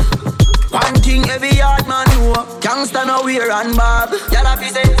tag. One thing every yard man know, gangsta no wear and bag. Y'all be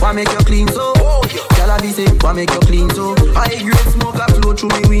say, why make you clean so? Y'all be say, why make you clean so? High grade smoke a flow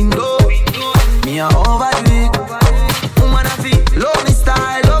through me window. Me a overdo it. Woman a feel, love me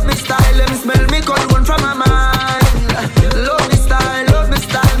style. Let me smell me cologne from my mind. Love me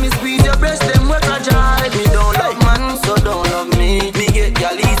style, me squeeze your breast, them we fragile. Me don't love man, so don't love me. Me get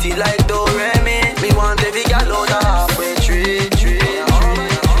y'all easy like Doremi. Me want every y'all out a halfway tree.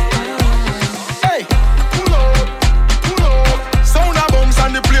 Hey, pull up. Sound a bombs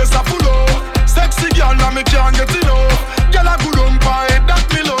and the place a full up. Sexy girl, now me can't get enough. Girl a good umpire, that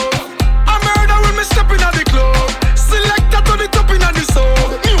me love. I murder when me step in at the club. Selector to the top in at the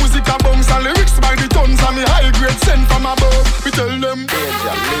soul. Music a bombs and lyrics by the tons and me high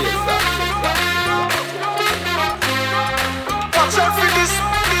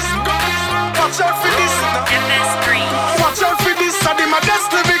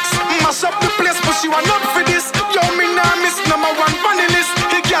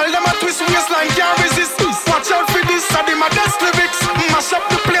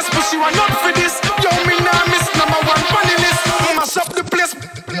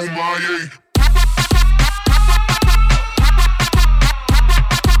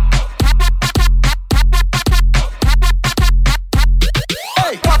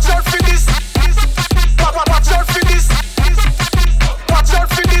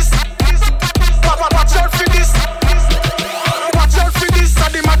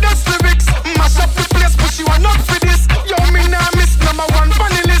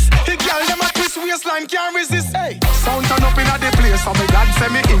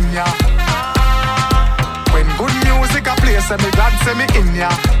say me in ya.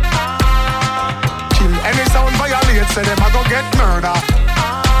 Kill any sound violate, say them a go get murder.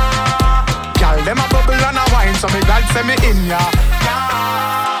 Girl, them a bubble and a wine, so me glad say me in ya.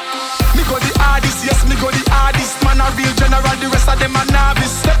 Me go the hardest, yes, me go the hardest. Man a real general, the rest of them a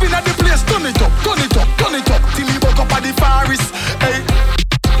novice. Step in at the place, turn it up, turn it up, turn it up. Till me woke up at the forest, hey.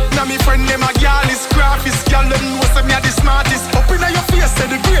 Now me friend them a girl is graphist. Girl them know say me a the smartest. Up inna your face say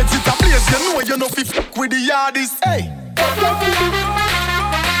the grades it a place. You know you know fi fuck with the hardest. Hey. Watch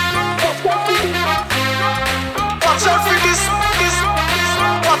out for this.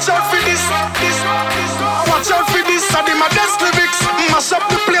 Watch out for this. Watch out for this. I did my best lyrics. Mash up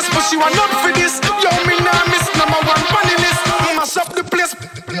the place, but she want not for this. Yo me nah miss number one funny list. Mash up the place.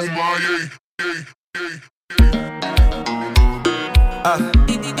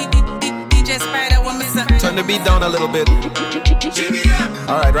 DJ Spider, what me say? Turn the beat down a little bit.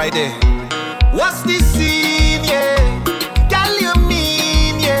 Alright, right there. What's this scene, yeah? Girl, you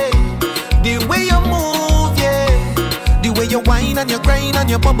mean, yeah? The way you move, yeah. The way you whine and you grind and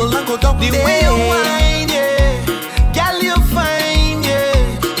you bubble and go down. The way you whine, yeah. Girl, you fine, yeah.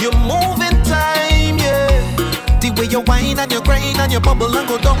 You move in time, yeah. The way you whine and you grind and you bubble and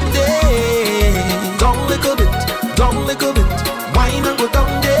go down there. Down little bit, down little bit. Wine and go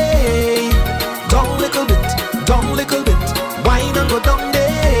down there. Down little bit, down little bit. Wine and go down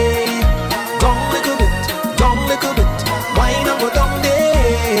there. Down little bit, down little bit. Wine and go down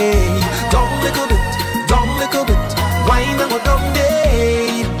there. Down little bit, down little bit. Wine and go down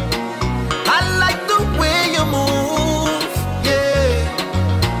there. I like the way you move,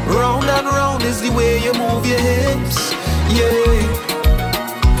 yeah. Round and round is the way you move your hips, yeah.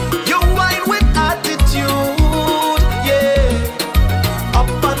 You wine with attitude.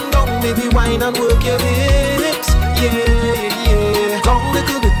 Baby, wine and work your hips, yeah, yeah. Down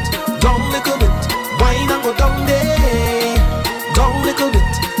little bit, down little bit. Wine and go down there. Down little bit,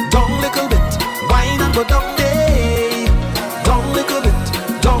 down little bit. Wine and go down there. Down little bit,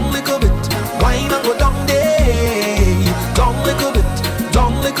 down little bit. Wine and go down there. Down little bit,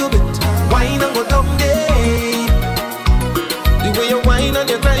 down little bit. Wine and go down there. The way you wine and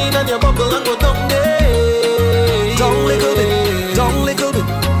you grind and you bubble and go down there. Down little bit, down little bit.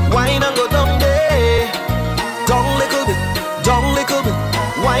 Wine and go down there. Down little bit, down little bit.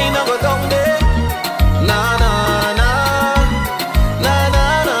 Wine and go down there. Na na na, na na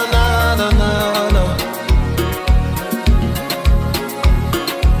na na na na.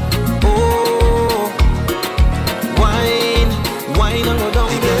 Oh, wine, wine and go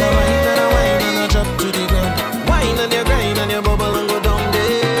down there. Wine and a wine and a drop to the ground. Wine and you grind and you bubble and go down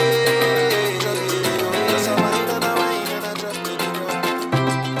there. Just a wine and a wine and a drop to the ground.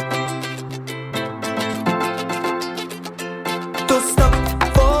 Don't stop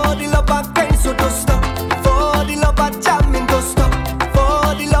for the love of kind, so don't stop for the love of jamming, don't stop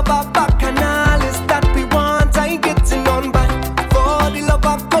for the love of bacchanals that we want. I ain't getting on by for the love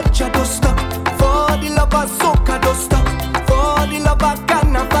of culture, don't stop for the love of soca, don't stop for the love of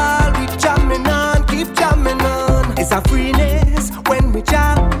carnival. We jamming on, keep jamming on. It's a freeness when we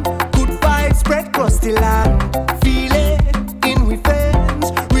jam. Good vibes spread across the land. Feel it in we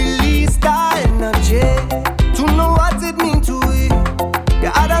fans. Release the energy. To know what it means to it.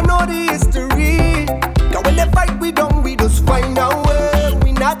 Yeah, I don't know the history. Cause when they fight we don't, we just find our way.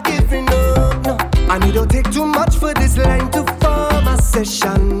 We not giving up, no. And it don't take too much for this line to form a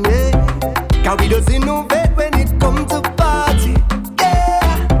session, yeah. Cause we just innovate when it comes to party,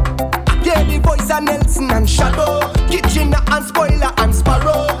 yeah. I hear the voice of Nelson and Shadow, Kitchener and Spoiler and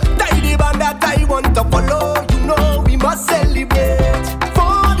Sparrow. Die the band that I want to follow. You know we must celebrate.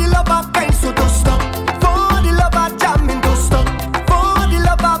 For the love of kind, so don't stop. For the love of jamming, don't stop. For the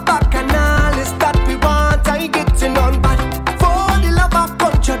love of bacchanals that we want, I getting on bad. For the love of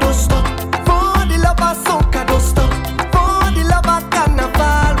culture, don't stop. For the love of soca, don't stop. For the love of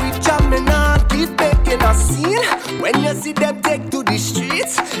carnival, we jamming on, keep making a scene. When you see them take to the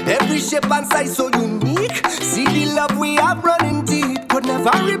streets, every shape and size so unique. See the love we have running deep, could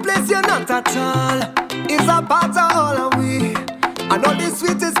never replace you, not at all. It's a part of all of we, and all the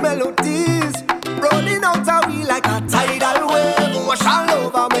sweetest melodies rolling out of we like a tidal wave, wash all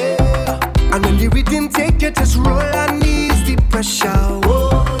over me. And when the rhythm take you, just roll and ease the pressure.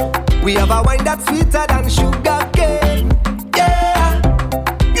 Whoa. We have a wine that's sweeter than sugar cane. Yeah,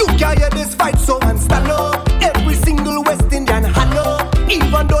 you can hear this fight so and stand up. Every single West Indian hand up.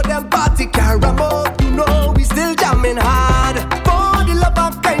 Even though them party can't ram up, you know we still jamming hard. For the love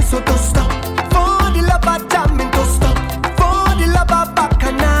of kind, so don't stop. For the love of jamming, don't stop. For the love of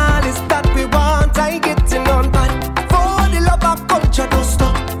bacchanals that we want, I getting on bad. For the love of culture, don't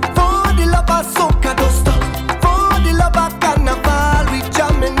stop. For the love of soca, don't stop. For the love of carnival.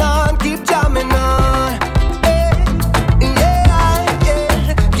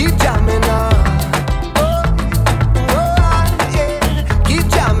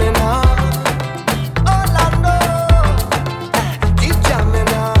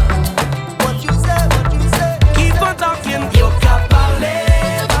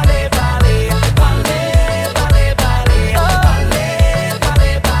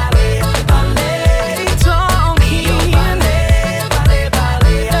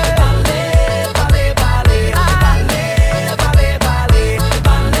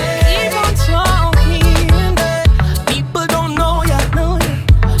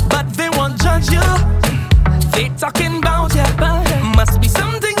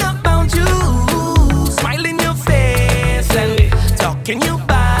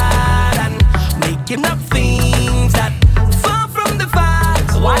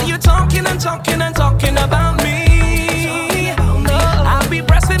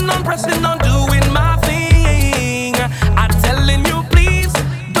 on, pressing on, doing my thing. I'm telling you, please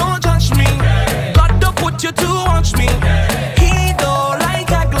don't judge me. God don't put you to watch me. He don't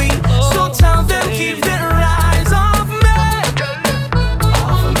like ugly, so tell them keep their eyes off me.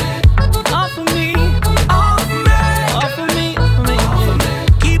 Off of me, off of me, off me, off of me, off of me.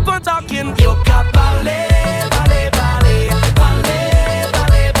 Keep on talking, yo capale.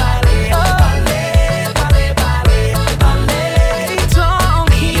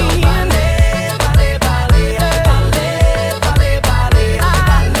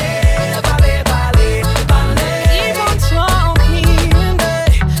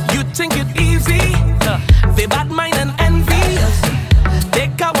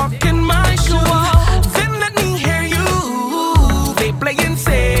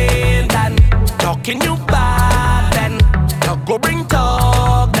 Can you bad then? Now go bring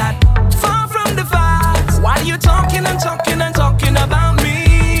talk that far from the facts. Why you talking and talking and talking about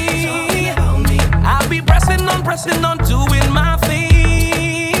me? I'll be pressing on, doing my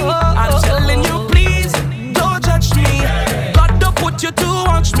thing. I'm telling you, please don't judge me. God don't put you to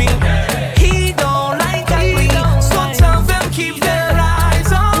watch me. He don't like ugly, so tell them keep their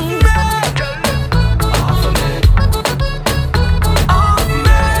eyes on me. Off of me, off me,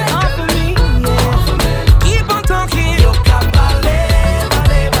 off of me. Keep on talking, yo capale,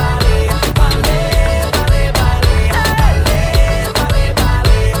 vale, vale, vale, vale, vale, vale,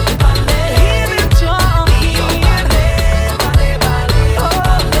 vale, vale. Hear me talking, vale, vale, vale,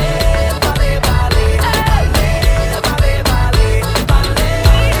 vale, vale, vale, vale.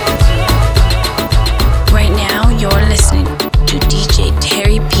 Right now, you're listening to DJ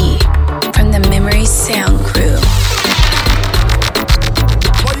Terry P from the Memory Sound Crew.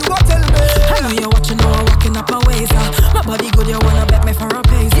 I know you're watching, now I'm walking up my ways. My body good, you wanna bet me for a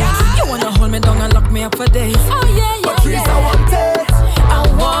pace. You wanna hold me down and lock me up for days. Oh yeah, yeah, Patrice, yeah. I want it. I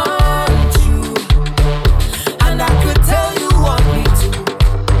want you, And I could tell you want me to.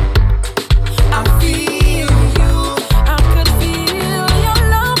 I feel you. I could feel your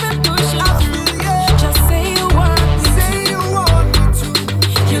love and push it through. Just say you want me Say you want me to.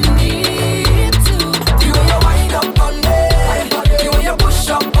 You need to. The way you wind up on me, the way you push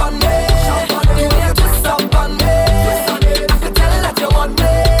up on me, the way you twist up on me, I could tell that you want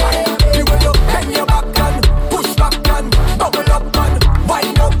me. The way you bend your back and push back and bubble up and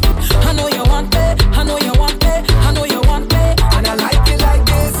wind up. I know you want it. I know you want it. I know you want it. And I like it like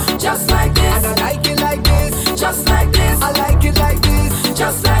this, just like this. And I like it like this, just like this. I like it like this,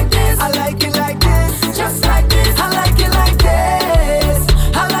 just like this. I like it like this, just like this. I like it like this.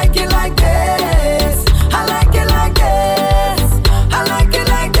 I like it like this. I like it like this. I like it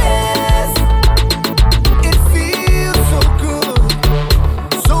like this. It feels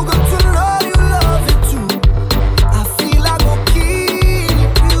so good to love you, love it too. I feel I go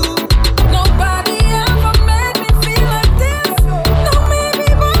keep you. Nobody ever made me feel like this. No, maybe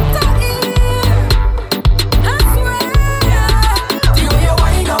but I swear. The way you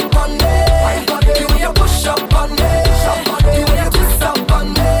wind up on me, the way you push up on me, the way you twist up on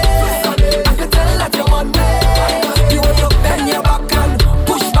me, I can tell that you want me. The way you bend your back and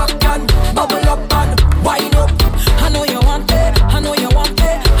push back and bubble up and wind up. I know you want it. I know you want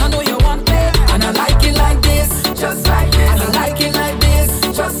it. I know you want it. And I like it like this, just like this. And I like it like this,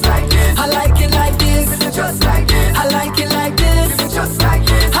 just like this. I like it like this, just like this. I like it like this, just like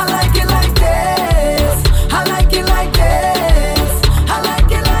this. I like it like this. I like it like this. I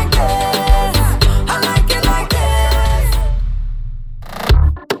like it like this. I like it like this.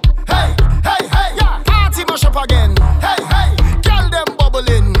 Hey, hey, hey, party mash up again. Hey, hey, girl them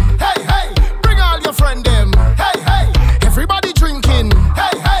bubbling. Hey, hey, bring all your friend them. Hey, hey, everybody drinking.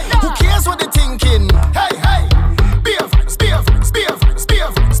 Hey, hey, who cares what they thinking? Hey, hey, beer vibes, beer vibes, beer vibes, beer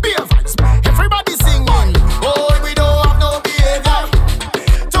vibes, beer vibes. Everybody singing. Oh, we don't have no behavior.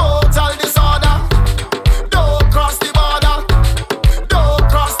 Total disorder. Don't cross the border. Don't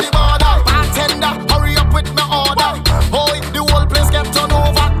cross the border. Bartender, hurry up with my order. Boy, the whole place get turned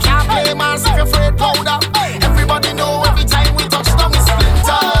over. Can't play mass if you're afraid powder. Everybody know every time we touch down we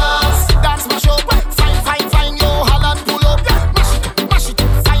splinters. That's my show. Fine, fine, fine, yo, Holland pull up. Mash it,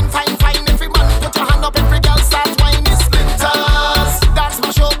 fine, fine, fine. Every man put your hand up, every girl start whining splinters. That's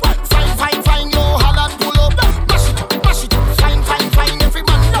my show. Fine, fine, fine, yo, Holland pull up. Mash it, fine, fine, fine. Every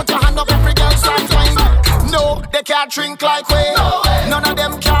man put your hand up, every girl start whining. No, they can't drink like we. None of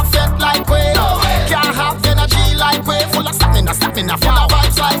them can't fit like we. Can't have energy like we. Full of stamina, full of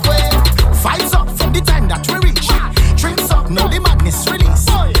vibes like we. Vibes up from the time that we reach. Drinks up, now the madness release.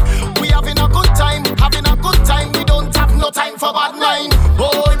 We having a good time, we don't have no time for bad mind.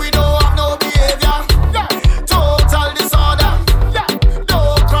 Boy, we don't have no behavior. Total disorder.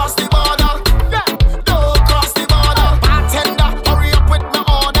 Don't cross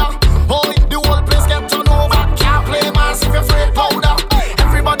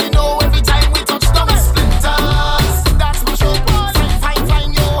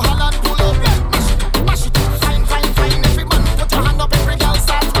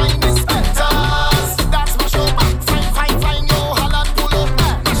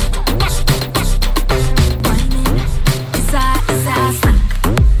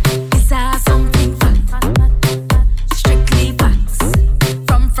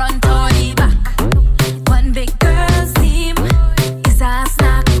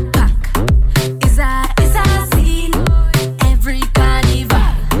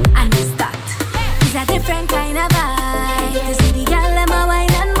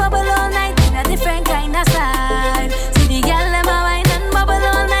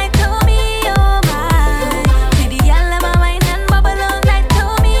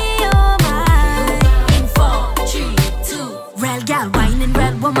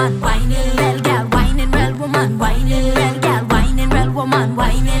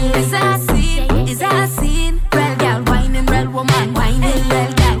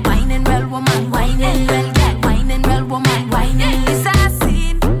well, girl, whining, well, woman, whining, well, girl, whining, well, woman, whining. It's a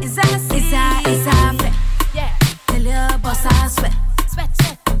scene, it's a scene, it's a bet. Yeah, tell your boss I sweat, sweat,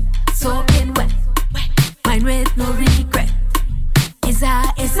 sweat, soaking wet, wine with no regret. It's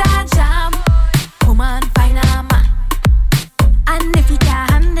a jam, woman, find a man, and if he can't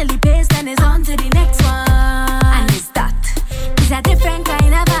handle the pace, then it's on to the next one. And it's that, it's a different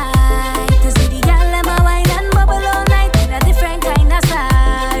kind of vibe. To see the girl them a wine and bubble all night, in a different kind of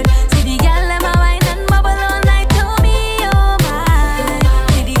style. See the girl them a wine and bubble all night to me, oh my.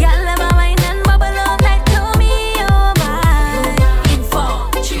 See the girl them a wine and bubble all night to me, oh my. In 4,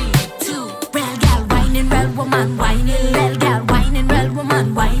 3, 2, real girl whining, real woman whining, real girl whining, real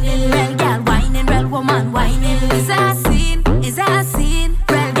woman whining, real girl whining, real woman whining. It's a scene, it's a scene.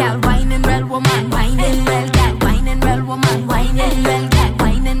 Real girl whining, real woman whining, real girl whining, real woman whining, real girl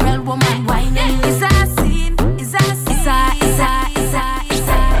whining, real woman whining. It's a scene, it's a scene, it's a.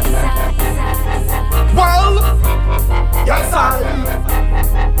 Well, yes I.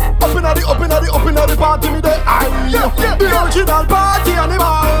 Up inna the party me there. The original party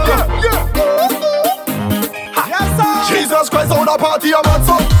animal. Yes sir. Jesus Christ on the party a mad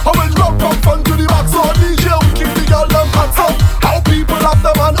so. How when rock fun to the max so DJ we keep the girl them hot so. How people have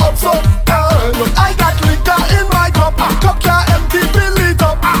them and up so. I got liquor in my cup. Cup can't empty, fill it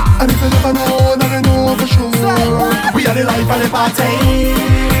up. And if you never know, now you know for sure. We are the life of the party.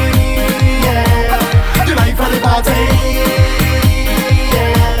 Yeah, the life of the party.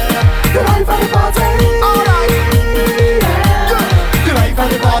 Yeah, the life of the party. Alright. Yeah, the life of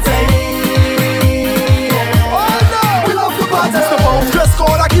the party. Yeah. Oh no, we love the party. It's the bomb dress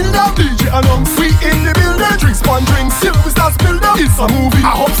code, I kill them. DJ announce we in the building. Drinks, one drink, still we start spill them. It's a movie.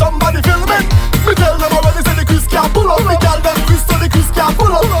 I hope somebody film it. Me tell them already say the Chris can't pull up. Me tell them Chris so the Chris can't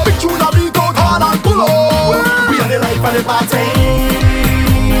pull up. Big tune a beat out hard and pull up. We are the life of the party.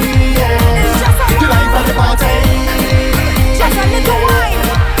 Yeah, the life of the party. Just a little wine.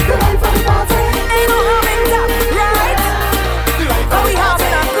 The life of the party. Ain't no harm in that, right? The life But of we the party.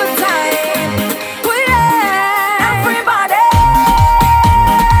 having a good time. We everybody.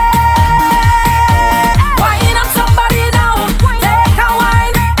 Wine up somebody now. Take a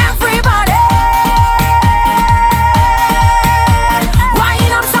wine, everybody.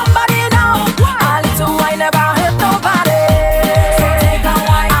 Wine up somebody now. A little wine never hurt nobody. So take a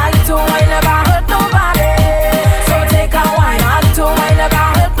wine. A little wine never hurt nobody. So take a wine. A little wine never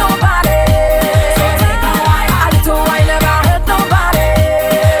hurt nobody. So take a wine. A little wine never hurt nobody.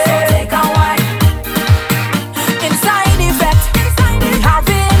 So take a wine. Inside effect, we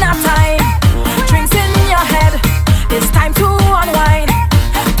having a time. Drinks in your head. It's time to unwind.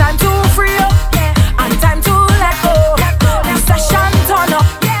 Time to free up. And time to let go. The session turn up.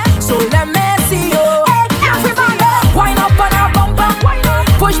 So let me see you. Everybody, wind up on a bumper.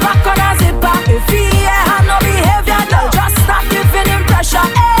 Push back on a zipper. If he have no behavior, girl, just stop giving him pressure.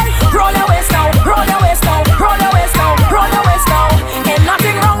 Roll your waist now, roll your waist now, roll your waist now, roll your waist now. Ain't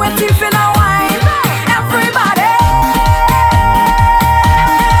nothing wrong with teeth in a wine. Everybody,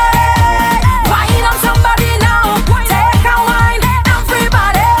 wine up somebody now. Take a wine,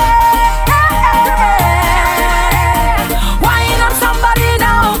 everybody. Wine up somebody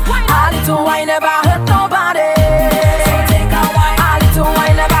now. A little wine never hurt nobody. So take a wine. A little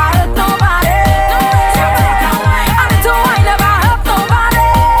wine never hurt nobody. So take a wine. A little wine never hurt nobody.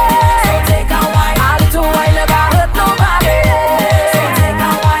 So take a wine. A little wine never hurt nobody. So take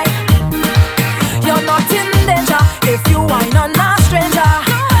a wine. You're not in danger if you wine on a stranger.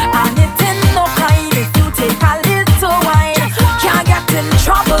 And it in no crime if you take a little wine. Can't get in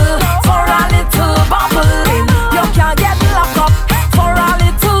trouble for a little bubbling. You can't get locked up for a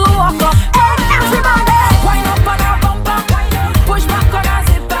little walk up. Everybody, wine up on a bumper. Push back on a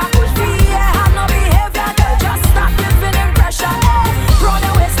zipper. Have no behavior, girl, just stop giving him pressure. Roll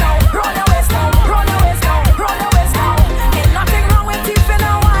your waist now, roll your waist now, roll your waist now, roll your waist now. Ain't nothing wrong with teeth in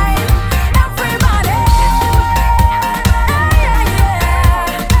a wine. Everybody,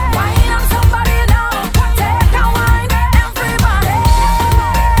 wine up somebody now. Take a wine, everybody.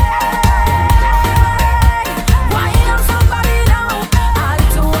 Wine up somebody now. A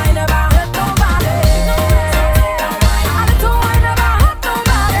little wine never hurt nobody. A little wine never hurt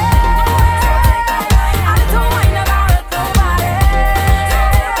nobody. A little wine never hurt nobody.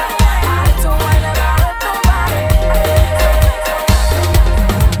 A little wine never hurt nobody.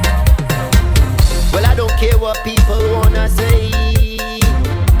 Well, I don't care what people wanna say.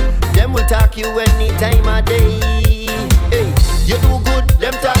 Them will talk you any time of day. Hey, you do good,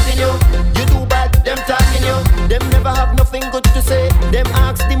 them talking you. You do bad, them talking you. Them never have nothing good to say. Them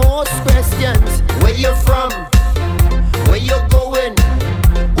ask the most questions. Where you from? Where you going?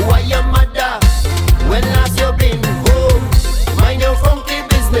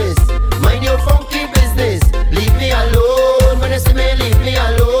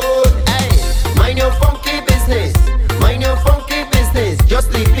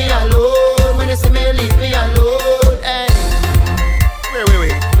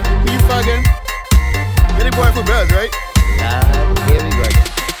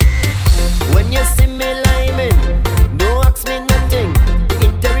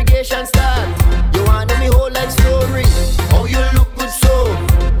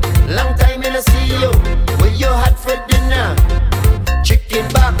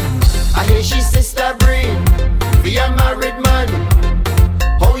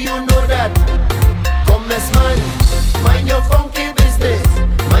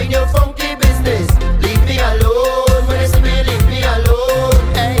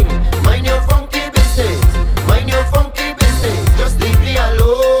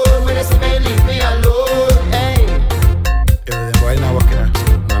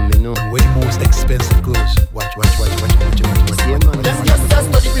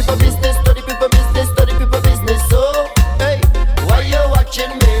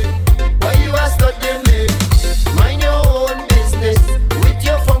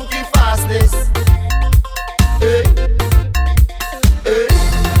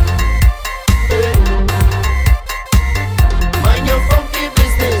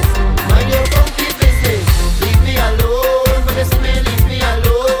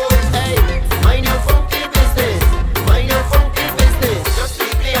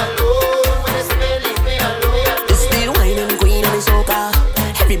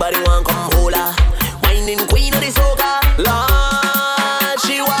 Everybody want come hold her. Whining queen of the soca. Lord,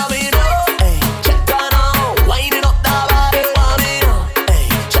 she want me now. Hey, check her now. Whining up that body, want me now. Hey,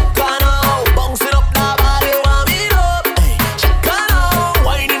 check her now. Bouncing up that body, want me now. Hey, check her now.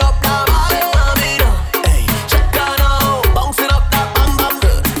 Whining up that body, want me now. Hey, check her now. Bouncing up that bam bam.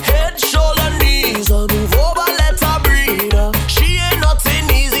 Head, shoulder, knees. Move over, let her breathe. She ain't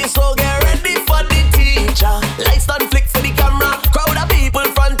nothing easy, so get ready for the teacher. Lights done flick for the camera. Crowd of people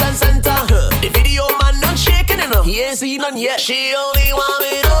front and center. The video man not shaking enough. He ain't seen none yet. She only want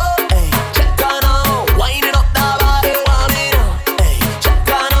me now. Hey, check her now. Winding up that body, want me now. Hey, check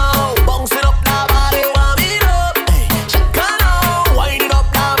her now. Bouncing up that body, want me now. Hey, check her now. Winding up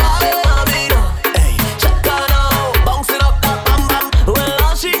that body, want me now. Hey, check her now. Bouncing up that bam bam. Well,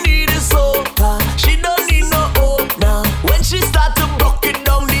 all she need is soca. She don't need no hope now. When she start to broke it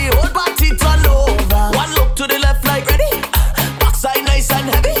down, the whole body turn over. One look to the left like ready. Backside nice and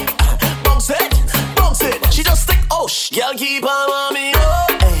heavy. Bounce it, bounce it. She just stick. Oh, girl keep on want me. Oh,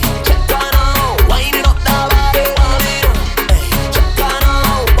 hey, check her now. Winding up that body, want me now. Hey, check her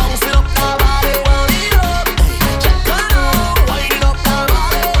now. Bouncing up that body, want me now. Hey, check her now. Winding up that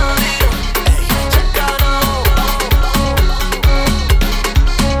body, want me now. Hey, check her now.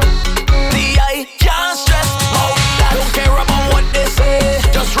 The eye can't stress out. I don't care about what they say.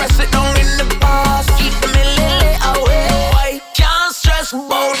 Just rest it down in the past. Keep the millilly away. I can't stress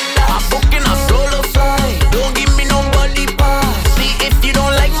about that. I'm booking a solo flight. Don't give me nobody pass. See if you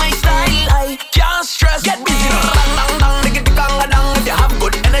don't like my style. I can't stress. Get busy. Dang dang dang, nigga dang dang. If you have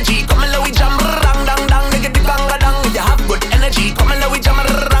good energy, come and let we jam. Dang dang dang, nigga dang dang. If you have good energy, come and let we jam.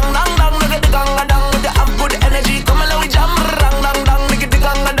 Dang dang dang, nigga dang dang. If you have good energy, come and let we jam. Dang dang dang, nigga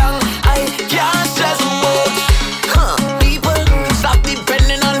dang dang. I can't stress about people. Stop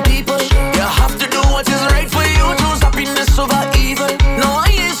depending on people. You have to do what is right for you. Choose happiness over evil. No, I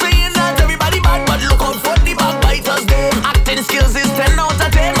ain't saying that everybody bad, but look out for the backbiters. Them acting skills is 10 out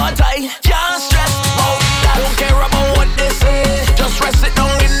of 10, but I can't stress about that. Don't care about what they say. Just rest it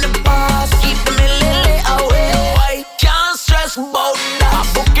down in the past. Keep the millilly away. I can't stress about that. I'm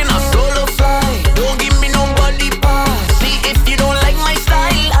booking a solo flight. Don't give me nobody pass. See if you don't like my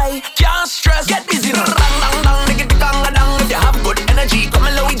style. I can't stress. Get busy. Dang dang dang, nigga dang dang. If you have good energy, come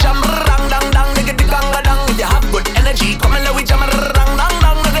and let we jam. Dang dang dang, nigga dang dang. If you have good energy, come and let we jam. Dang dang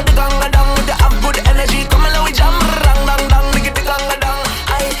dang, nigga dang dang. If you have good energy, come and let we jam. Dang dang dang, nigga dang dang.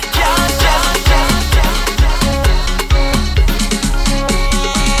 I can't stress.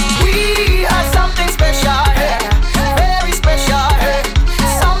 We are something special, hey. Very special, hey.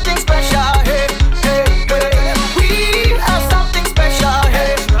 Something special, hey. Hey, hey. We are something special,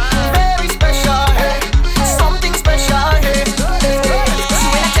 hey. Very special, hey. Something special, hey. See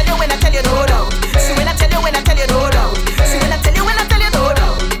when I tell you no doubt. See when I tell you no doubt. See when I tell you no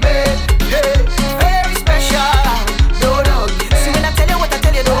doubt. Hey, hey. Very special, no doubt. See when I tell you what I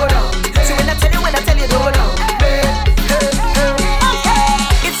tell you no doubt. See when I tell you no doubt. Hey, hey,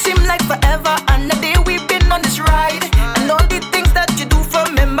 hey. It seemed like forever and a day we've been on this ride. And all the things that you do for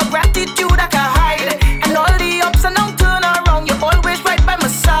me, my gratitude I can hide. And all the ups and downs turn around, you're always right by my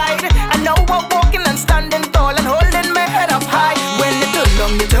side. And now I'm walking and standing tall and holding my head up high. When you turn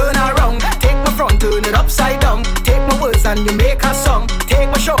down, you turn around. Take my front, turn it upside down. Take my words and you make a song. Take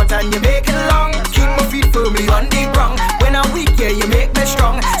my short and you make it long. Keep my feet firmly on the ground. When I'm weak, yeah, you make me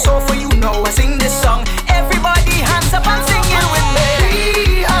strong. So for you now, I sing this song. Everybody hands up and sing it with me.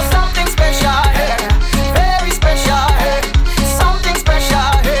 We are something special, hey. Very special, hey. Something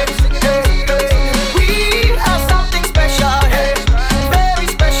special, hey. Hey, hey. We are something special, hey. Very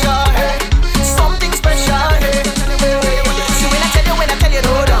special, hey. Something special, hey. See when I tell you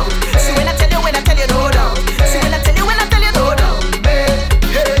no doubt. See when I tell you no doubt. See when I tell you no doubt. Hey,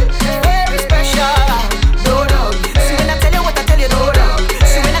 hey. Very special, no doubt. See when I tell you what I tell you no doubt.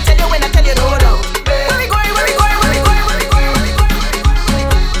 See when I tell you no doubt. Where we going? Where we going? Where we going? Where we going? Where we going?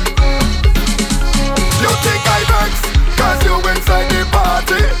 You think I vex, cause you inside the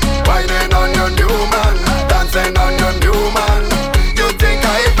party, whining on your new man, dancing on your new man. You think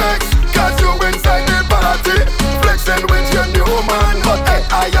I vex, cause you inside the party, flexing with your new man. But hey,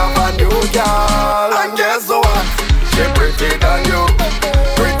 I have a new girl, and guess what? She pretty than you,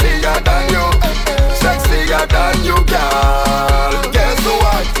 prettier than you, sexier than you, girl. Guess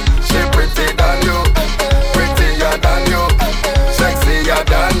what? She pretty than you, prettier than you, sexier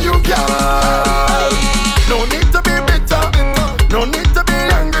than you, girl. No need to be bitter, no need to be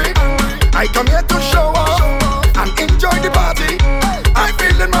angry. I come here to show up and enjoy the party. I'm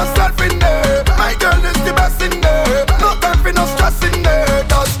feeling myself in there. My girl is the best in there. No time for no stress in there.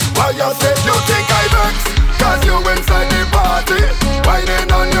 That's why you say you think I vex, cause you inside the party,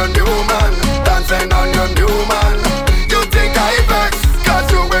 whining on new man. You think I vex, cause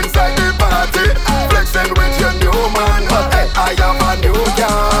you inside the party, flexing with your new man. But hey, I have a new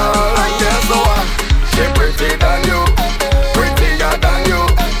girl, and guess what? She prettier than you, prettier than you,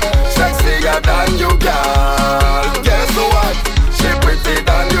 sexier than you, girl. Guess what? She prettier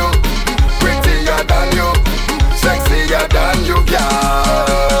than you, prettier than you, sexier than you,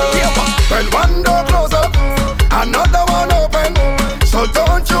 girl. When one door close up, another one open. So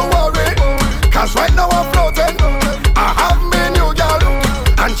don't you worry, cause right now I'm floating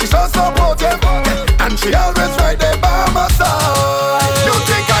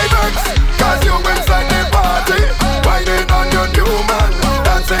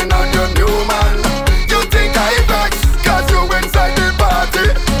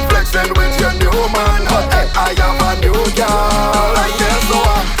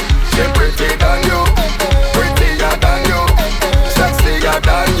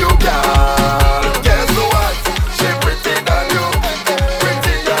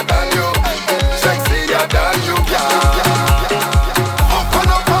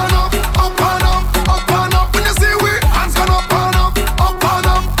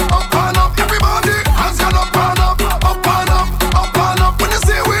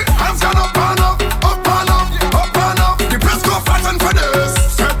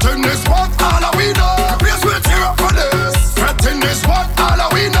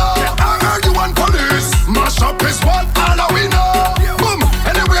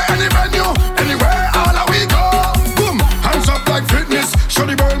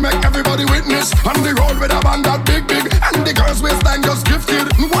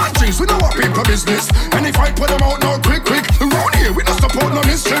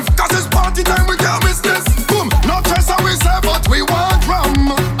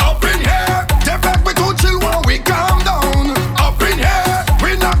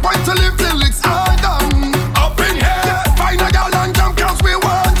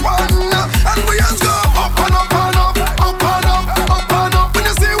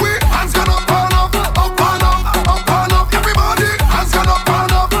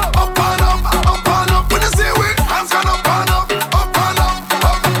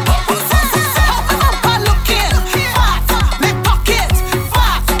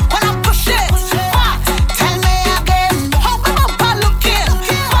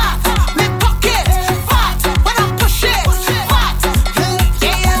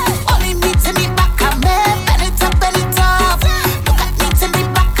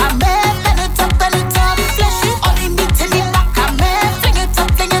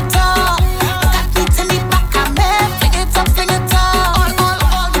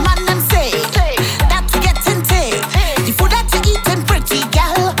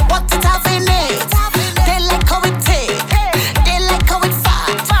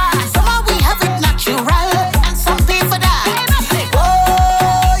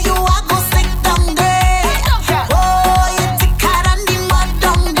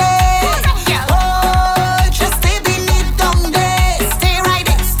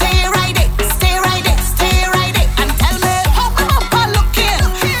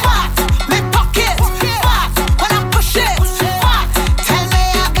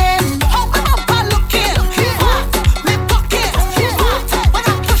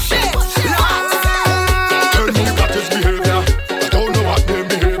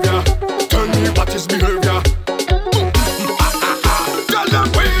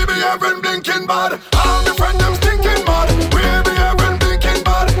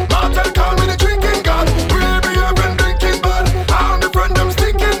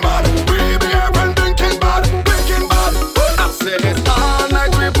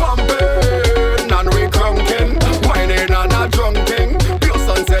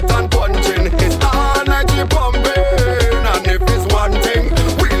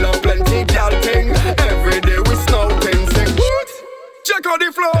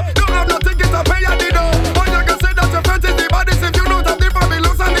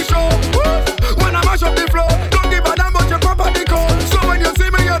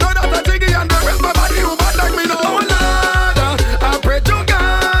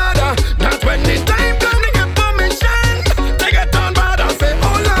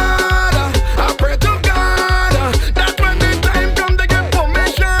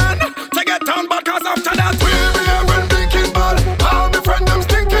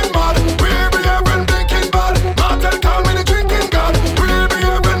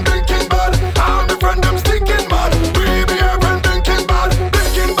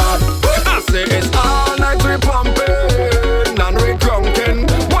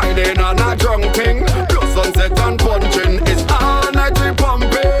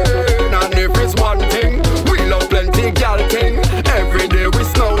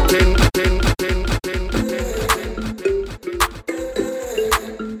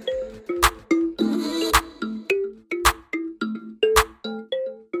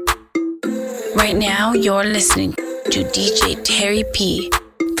Right now, you're listening to DJ Terry P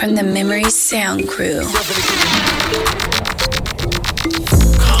from the Memory Sound Crew.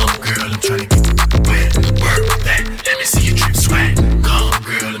 Come, girl, I'm trying to get you wet. Work that, let me see you drip sweat. Come,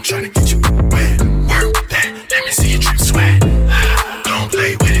 girl, I'm trying to get you wet. Work that, let me see you drip sweat. Don't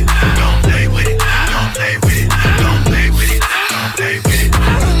play with it, don't play with it, don't play with it, don't play with it, don't play with it.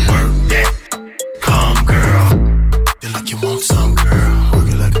 Work that, come, girl. Feel like you want some, girl. Work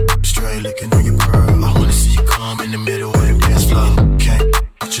it like a straight licking on your pearl. I wanna see you come in the middle of the dance floor. Okay,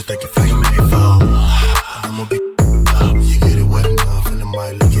 what you think you feel you made for? I'm a big up. You get it wet enough and I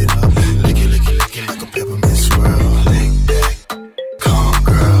might lick it up. Lick it like a peppermint swirl. Lick that, calm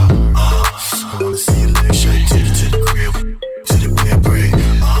girl. I wanna see your legs shake. Take you to the crib, to the bed break.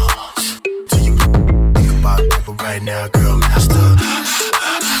 Till you think about paper right now, girl, master.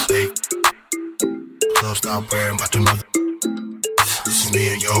 Hey, club stop wearing about your mother. This is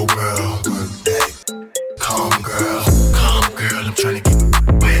me and your world. Work that, calm girl. Calm girl, I'm trying to get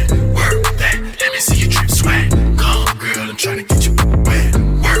wet. Work that, let me see you drip sweat. Calm girl, I'm trying to get you wet.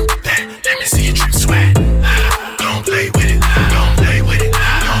 Work that, let me see you drip sweat. Don't play with it, don't play with it,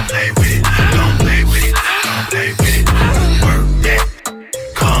 don't play with it, don't play with it, don't play with it. Work that,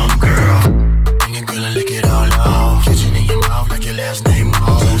 calm girl. Bring it, girl, and lick it all off. Kitchen in your mouth like your last name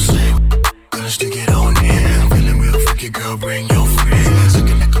Moss. Gonna stick it on in. Feeling real freaky, girl, bring your friends.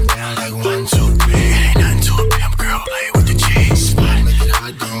 Looking at come down like 1, 2, 3. Ain't nothing to a pimp, girl, play with the G's. Spot, make it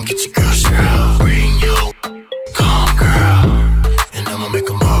hot, don't get your girl straight. Bring your calm girl, and I'ma make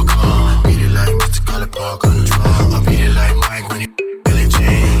them all calm. Beat it like Mr. Collar Park on the drum. I'll beat it like Mike when he Billie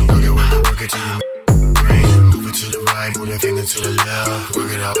Jean. Work it till you brain. Move it to the right, move that finger to the left.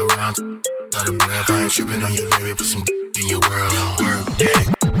 Work it all around, out of breath. I ain't tripping on your baby, put some in your world. Work that,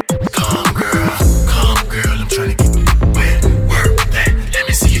 calm girl, I'm trying to get wet. Work that, let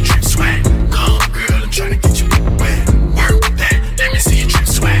me see you drip sweat. Calm girl, I'm trying to get you wet. Work that, let me see you drip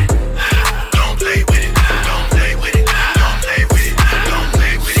sweat. Don't play with it, don't play with it, don't play with it, don't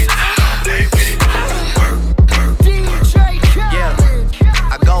play with it, don't play with it. Work. Yeah,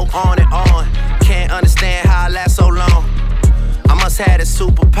 I go on and on. Can't understand how I last so long. I must have the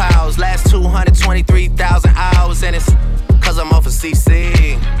superpowers. Last 223,000 hours, and it's cause I'm off of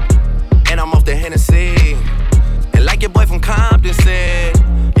CC. And I'm off the Hennessy. And like your boy from Compton said,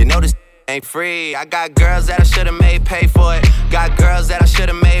 you know this ain't free. I got girls that I should've made pay for it. Got girls that I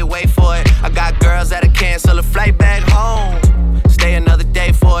should've made wait for it. I got girls that'll cancel a flight back home. Stay another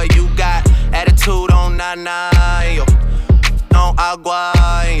day for it. You got attitude on nana, and yo, on agua,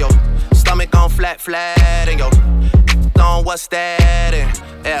 and yo, stomach on flat, and yo, on what's that, and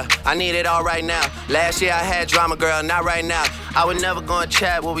yeah, I need it all right now. Last year I had drama, girl, not right now. I would never go and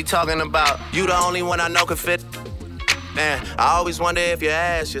chat what we talking about. You the only one I know can fit. Man, I always wonder if you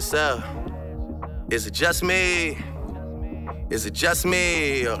ask yourself, is it just me? Is it just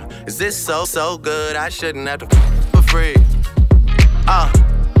me? Or is this so good I shouldn't have to for free?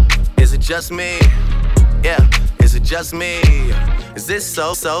 Is it just me? Yeah, is it just me? Is this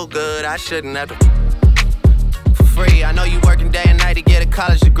so good I shouldn't have to free? I know you working day and night to get a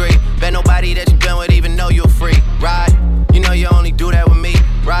college degree. Bet nobody that you been with even know you're free, right? You know you only do that with me,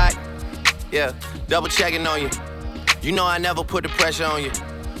 right? Yeah, double checking on you. You know I never put the pressure on you.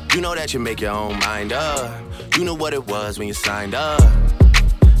 You know that you make your own mind up. You knew what it was when you signed up.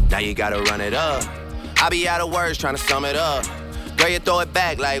 Now you gotta run it up. I be out of words trying to sum it up. Girl, you throw it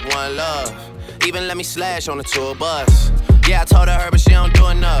back like one love. Even let me slash on the tour bus. Yeah, I told her but she don't do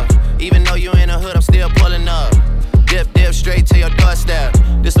enough. Even though you in the hood, I'm still pulling up. Dip straight to your doorstep.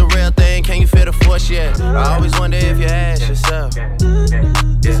 This the real thing, can you feel the force yet? I always wonder if you ask yourself,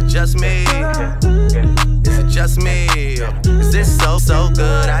 is it just me? Is it just me? Is this so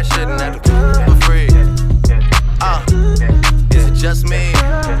good I shouldn't have to for free? Is it just me?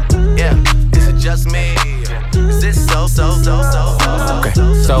 Yeah, is it just me? Is this so Okay,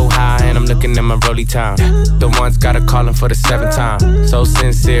 so high and I'm looking at my rollie time. The ones gotta callin' for the 7th time. So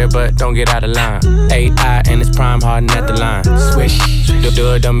sincere, but don't get out of line. AI and it's prime harden at the line. Swish,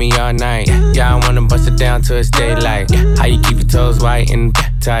 do it on me all night. Yeah, I wanna bust it down till it's daylight. How you keep your toes white and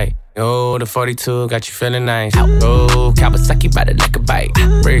tight? Oh, the 42 got you feeling nice. Oh, Kawasaki ride it like a bike.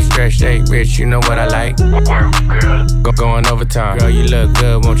 Rich, stretch, shake, rich, you know what I like. Going overtime. Girl, you look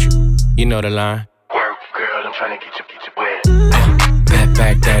good, won't you? You know the line. Work, girl, I'm trying to get you wet.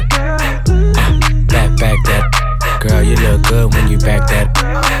 Back that. Back that. Girl, you look good when you back that.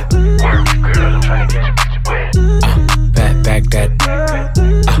 Work, girl, I'm trying to get you wet. Back that.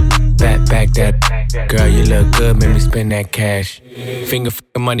 Back that. Girl, you look good, make me spin spend that cash. Finger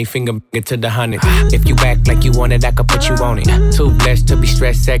money, finger to the hundred. If you act like you want it, I could put you on it. Too blessed to be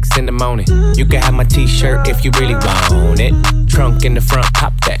stressed, sex in the morning. You can have my t-shirt if you really want it. Trunk in the front,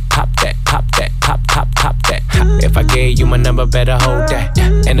 pop that, pop that, pop that, pop that. If I gave you my number, better hold that.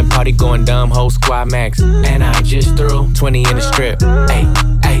 And the party going dumb, whole squad max. And I just threw 20 in the strip. Ay,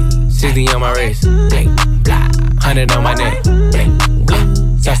 60 on my wrist. Ay, 100 on my neck.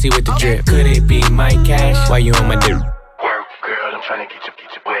 Saucy with the drip. Could it be my cash? Why you on my dip? Work, girl, I'm tryna get you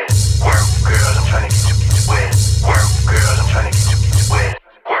wet. Work, girl, I'm tryna get you wet. Work, girl, I'm tryna get you wet.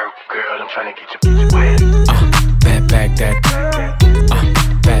 Work, girl, I'm tryna get you wet. Back that.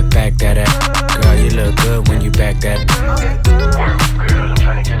 Back that. Girl, you look good when you back that. Work, girl, I'm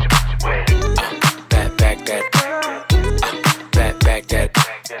tryna get you wet. Back that. Back that.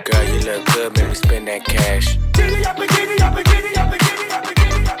 Girl, you look good, make me spend that cash. Giddy up, giddy up, giddy up, giddy up.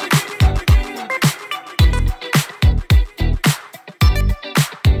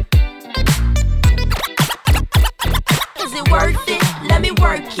 Is it worth it? Let me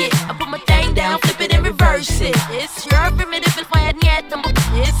work it. I put my thing down, flip it and reverse it. It's your primitive and fire yet.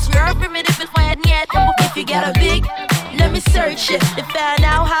 It's your primitive and fire yet. If you got a big, let me search it to find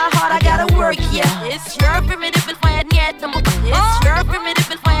out how hard I gotta work. Yeah, it's your primitive and fire yet. It's your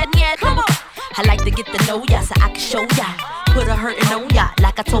primitive and fire yet. I like to get to know ya so I can show ya. Put a hurtin' on ya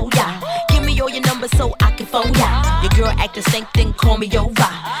like I told ya. Give me all your numbers so I can phone ya. Your girl act the same thing, call me over.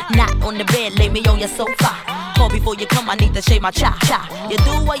 Not on the bed, lay me on your sofa. Call before you come, I need to shave my cha. You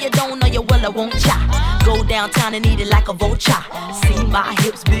do or you don't know you will, I won't cha. Go downtown and eat it like a vulture. See my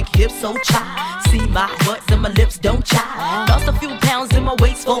hips, big hips, so cha. See my butts and my lips, don't cha. Lost a few pounds in my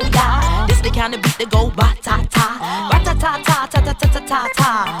waist for ya. This the kind of beat that go ba-ta-ta.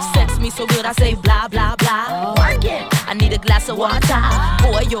 Ba-ta-ta-ta-ta-ta-ta-ta-ta. Sex me so good I say blah, blah, blah. Work it, I need a glass of water.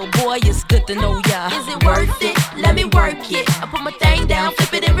 Boy, oh boy, it's good to know ya. Is it worth it? Let me work it. I put my thing down,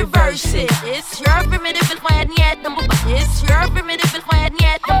 flip it and reverse it. It's your primitive and fire yet. It's your primitive and fire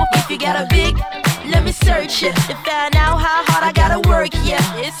yet. If you got a big, let me search it to find out how hard I gotta work. Yeah,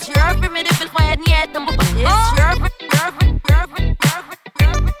 it's your primitive and fire yet. It's your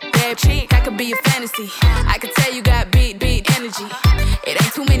bad chick, I could be a fantasy. I could tell you got beat energy. It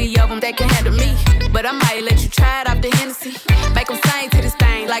ain't too many of them that can handle me, but I might let you try it off the Hennessy. Make them sing to this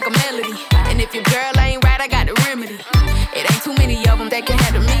thing like a melody. And if your girl ain't right, I got the remedy. It ain't too many of them that can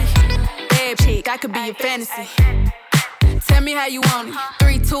handle me. Bad chick, I could be a fantasy. Tell me how you want it.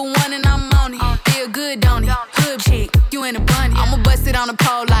 3, 2, 1 and I'm on it. Feel good, don't it? Hood chick, you in a bunny. I'ma bust it on the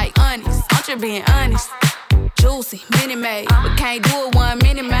pole like honest. I'm just being honest. Juicy, mini made, but can't do it 1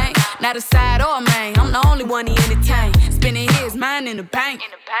 minute, man. Not a side or a main. I'm the only one he entertain. Spending his mind in the bank.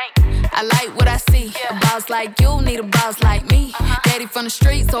 I like what I see. A boss like you need a boss like me. Daddy from the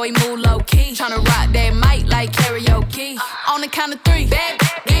street, so he move low key. Tryna rock that mic like karaoke. On the count of 3, bad,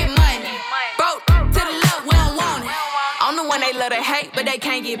 get money. Broke to the left, we don't want it. I'm the one they love to hate, but they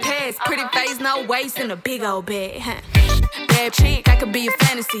can't get past. Pretty face, no waist, and a big old bed. Bad chick, I could be a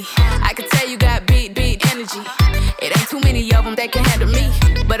fantasy. I could tell you got beat energy. It ain't too many of them that can handle me,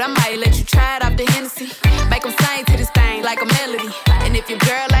 but I might let you try it off the Hennessy. Make them sing to this thing like a melody. And if your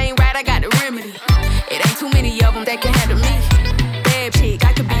girl ain't right, I got the remedy. It ain't too many of them that can handle me. Bad chick,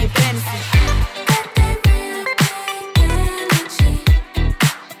 I could be a fantasy.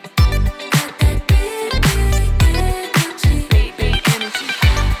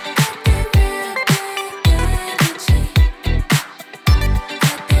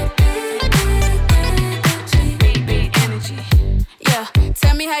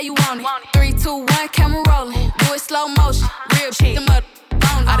 Tell me how you want it. 3, 2, 1, camera rolling. Do it slow motion. Real chick. Them up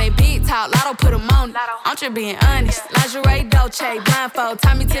on it. All they big talk, lotto put them on it. I'm just being honest. Lingerie, Dolce, blindfold.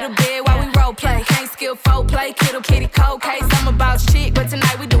 Tie me to the bed while we role play. Can't skill folk play. Kittle kitty cold case. I'm about chick, but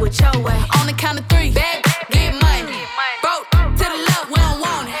tonight we do it your way. On the count of 3, bad, get money. Broke to the left, we don't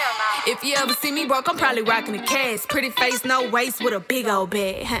want it. If you ever see me broke, I'm probably rocking a cast. Pretty face, no waist, with a big old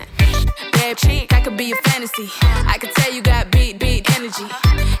bed. Bad chick, I could be a fantasy. I could tell you got beat energy.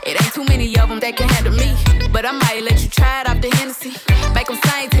 It ain't too many of them that can handle me, but I might let you try it off the Hennessy. Make them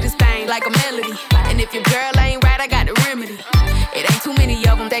sing to this thing like a melody. And if your girl ain't right, I got the remedy. It ain't too many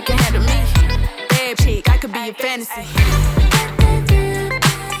of them that can handle me. Bad chick, I could be a fantasy.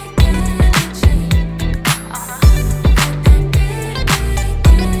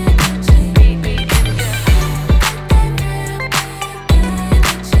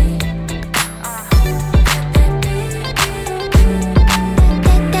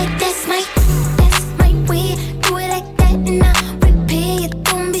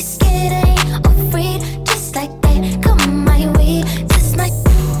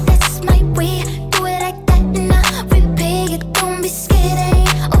 Repeat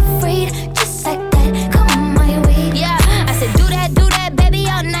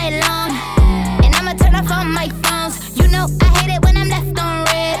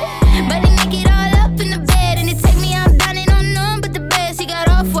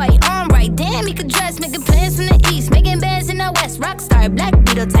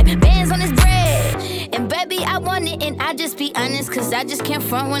your type. Bands on his bread. And baby, I want it, and I just be honest, cause I just can't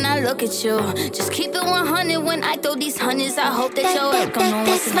front when I look at you. Just keep it 100 when I throw these hundreds. I hope that your work don't know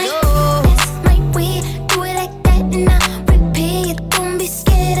what to do. That's my way, do it like that, and I repeat. Don't be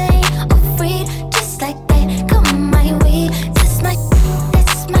scared, I ain't afraid. Just like that, come my way. That's my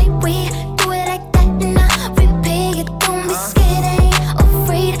way, do it like that, and I repeat. Don't be scared, I ain't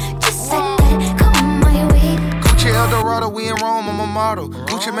afraid. Just like that, come my way. Gucci Eldorado, we in Rome, I'm a model.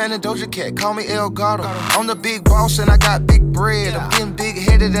 Gucci Man and Doja Cat, call me El Gato. I'm the big boss and I got big bread. I'm getting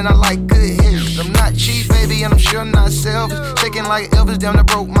big-headed and I like good heads. I'm not cheap, baby, and I'm sure not selfish. Shaking like Elvis, down to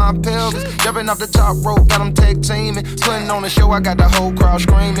broke my pelvis. Jumping off the top rope, got them tag teaming. Putting on the show, I got the whole crowd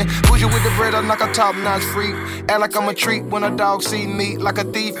screaming. Bougie with the bread, I'm like a top-notch freak. Act like I'm a treat when a dog see me. Like a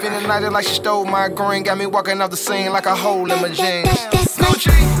thief in the night, like she stole my green. Got me walking off the scene like a hole in my jeans.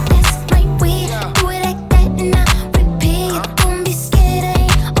 Gucci. That's my way, do it like that, and I repeat. Don't be scared, I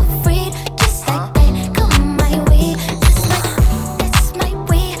ain't afraid. Just like that, come my way. That's my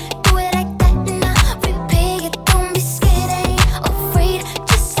way, do it like that, and I repeat. Don't be scared, I ain't afraid.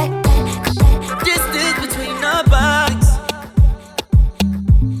 Just like that. Distance between our bodies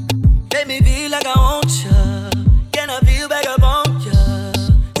make me feel like I want you. Can I feel back up on you?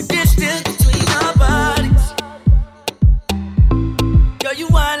 The distance between our bodies, girl, you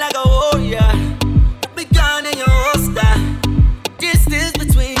whine like a warrior. Put me down in your holster. Distance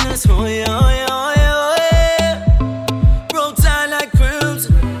between us, oh yeah, oh yeah, oh yeah, oh yeah. Roll tight like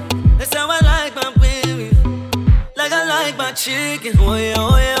crimson. That's how I like my baby. Like I like my chicken, oh yeah,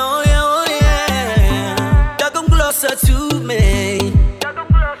 oh yeah, oh yeah, oh yeah. Y'all come closer to me.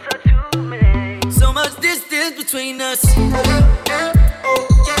 So much distance between us.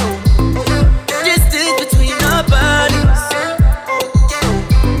 Distance between our bodies.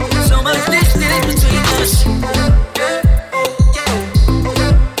 So much distance between us.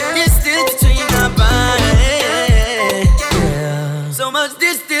 Distance between our bodies. So much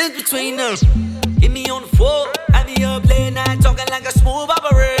distance between us. Hit me on the floor, have me up late night talking like a smooth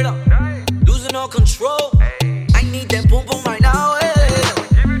operator. Losing all control. I need that boom boom right now.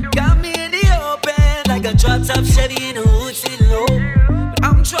 Got me in the open like a drop top Chevy in the hood sitting low. But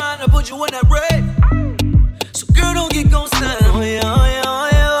I'm trying to put you in that bread. So girl, don't get ghosted. Oh yeah, oh yeah, oh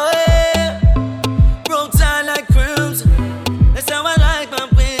yeah, oh yeah. Roll tight like crimson. That's how I like my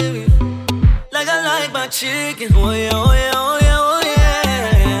baby. Like I like my chicken. Oh yeah, oh yeah, oh yeah, oh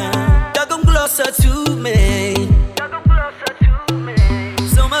yeah. Y'all come closer to me.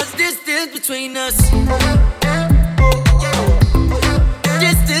 So much distance between us.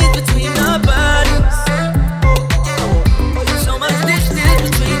 Distance between our bodies. So much distance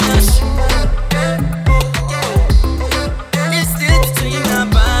between us. Distance between our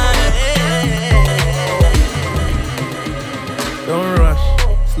bodies. Don't rush,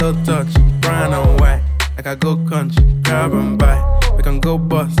 slow touch, brown and white. Like I go country, grab and buy. We can go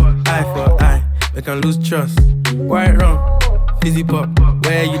bust, eye for eye. We can lose trust. White rum, fizzy pop.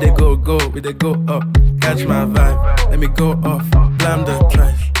 Where you they go, we they go up. Catch my vibe, let me go off. Blam the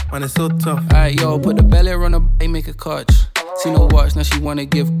trash, man it's so tough. Alright yo, put the belly on her, make a catch. See no watch, now she wanna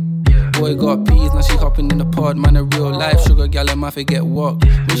give. Boy got peas, now she hopping in the pod. Man a real life sugar gal, I might forget what.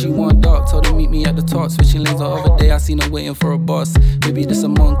 When she want dark, told her meet me at the top. Switching lanes the other day, I seen her waiting for a bus. Maybe this a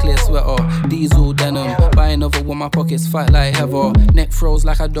Moncler sweater, diesel denim. Buying over when my pockets fight like heather. Neck froze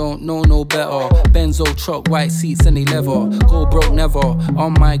like I don't know no better. Benzo truck, white seats and they leather. Go broke never,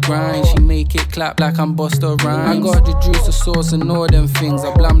 on my grind. She make it clap like I'm Busta Rhymes. I got the juice, the sauce and all them things.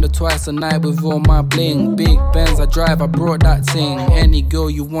 I blammed her twice a night with all my bling. Big Benz I drive, I brought that thing. Any girl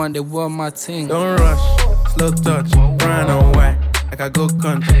you want, they were my thing. Don't rush, slow touch, brown and white. Like I go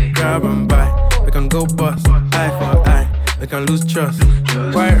country, grab and buy. We can go bust, eye for eye. We can lose trust.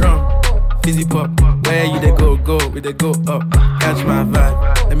 White rum, fizzy pop. Where you they go, we they go up. Catch my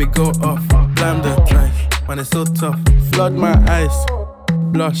vibe, let me go off. Blam the trash, man it's so tough. Flood my eyes.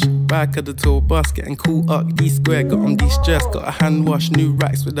 Blush, back at the tour bus, getting cool up. D-square, got on de-stress. Got a hand wash, new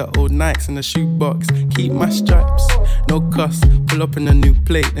racks with the old Nikes in the shoebox. Keep my stripes, no cuss. Pull up in a new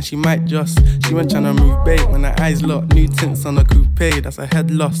plate, then she might just. She went tryna move bait when her eyes locked. New tints on a coupe, that's a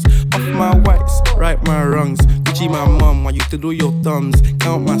head loss. Off my whites, right my wrongs. Gucci my mum, while you to do your thumbs.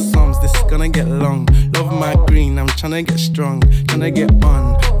 Count my sums, this is gonna get long. Love my green, I'm tryna get strong. Tryna get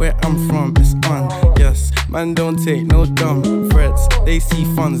on, where I'm from, it's on. Yes, man don't take no dumb threats. They see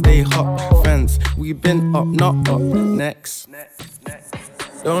funds, they hop fence. We been up, not up. Next.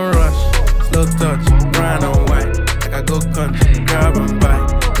 Don't rush, slow touch, brown and white. Like I go country, grab and buy.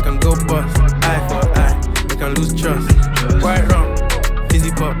 We can go bust, eye for eye. We can lose trust. White rum,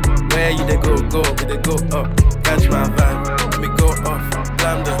 fizzy pop. Where you they go, we they go up. Catch my vibe, let me go off.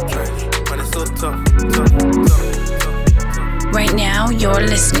 Blam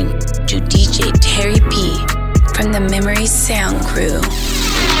listening to DJ Terry P from the Memory Sound Crew.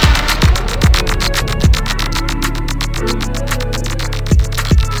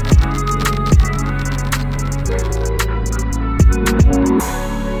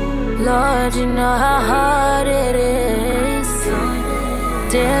 Lord, you know how hard it is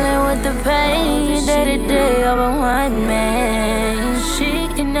dealing with the pain day to day of a one man. She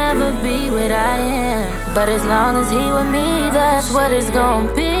can never be what I am, but as long as he with me, that's what it's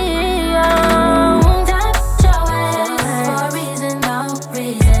gonna be. Oh, that's your ass for a reason, no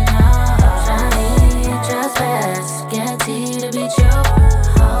reason, no. Trying just fast, guaranteed to beat you.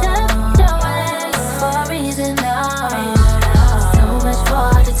 That's your ass for a reason, no. So much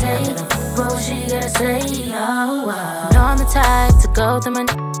for to take. What she gotta say? Oh, wow. Know I'm the type to go through my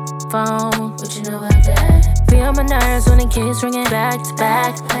phone. What you know about that? Feel my nerves when it keeps ringing back to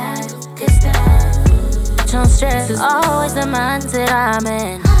back. Kiss that. Don't stress is always the mindset I'm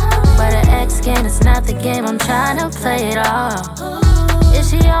in. But an ex game is not the game. I'm trying to play it all. Is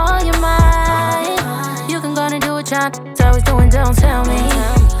she on your mind? You can go and do what y'all always doing. Don't tell me.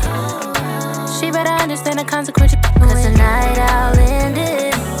 She better understand the consequences. Cause tonight I'll end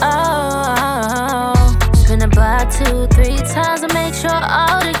it. Oh, spin the block 2-3 times to make sure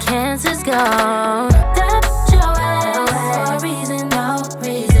all the cancer's gone. That's your ass for a reason, no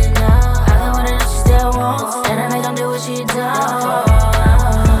reason, no. I got one that she still wants, and I make them do what she does.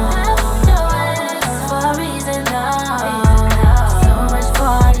 That's your ass for a reason, no. So much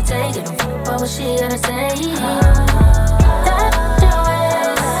for to take it, but what she gotta say? That's your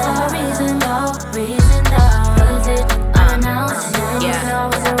ass for a reason, no reason, no. Is it unannounced? Yeah.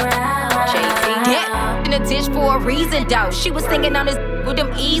 In a dish for a reason, though. She was thinking on this with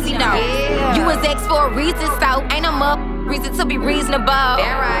them easy, though. Yeah. You was ex for a reason, so ain't no reason to be reasonable.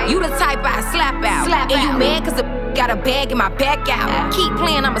 Right. You the type I slap out. And you mad cause a got a bag in my back out. Keep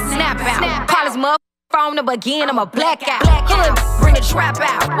playing, I'ma snap out. Call his phone number again, I'ma black out. Bring the trap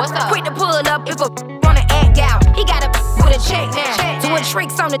out. What's up? Quick to pull up if a wanna act out. He got a with a check now. Doing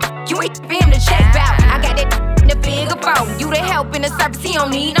tricks on the you ain't for him to check out. I got that in the figure phone. You the help in the service, he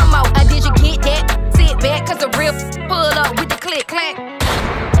don't need no more. Did you get that? Sit back, cause the real pull up with the click clack.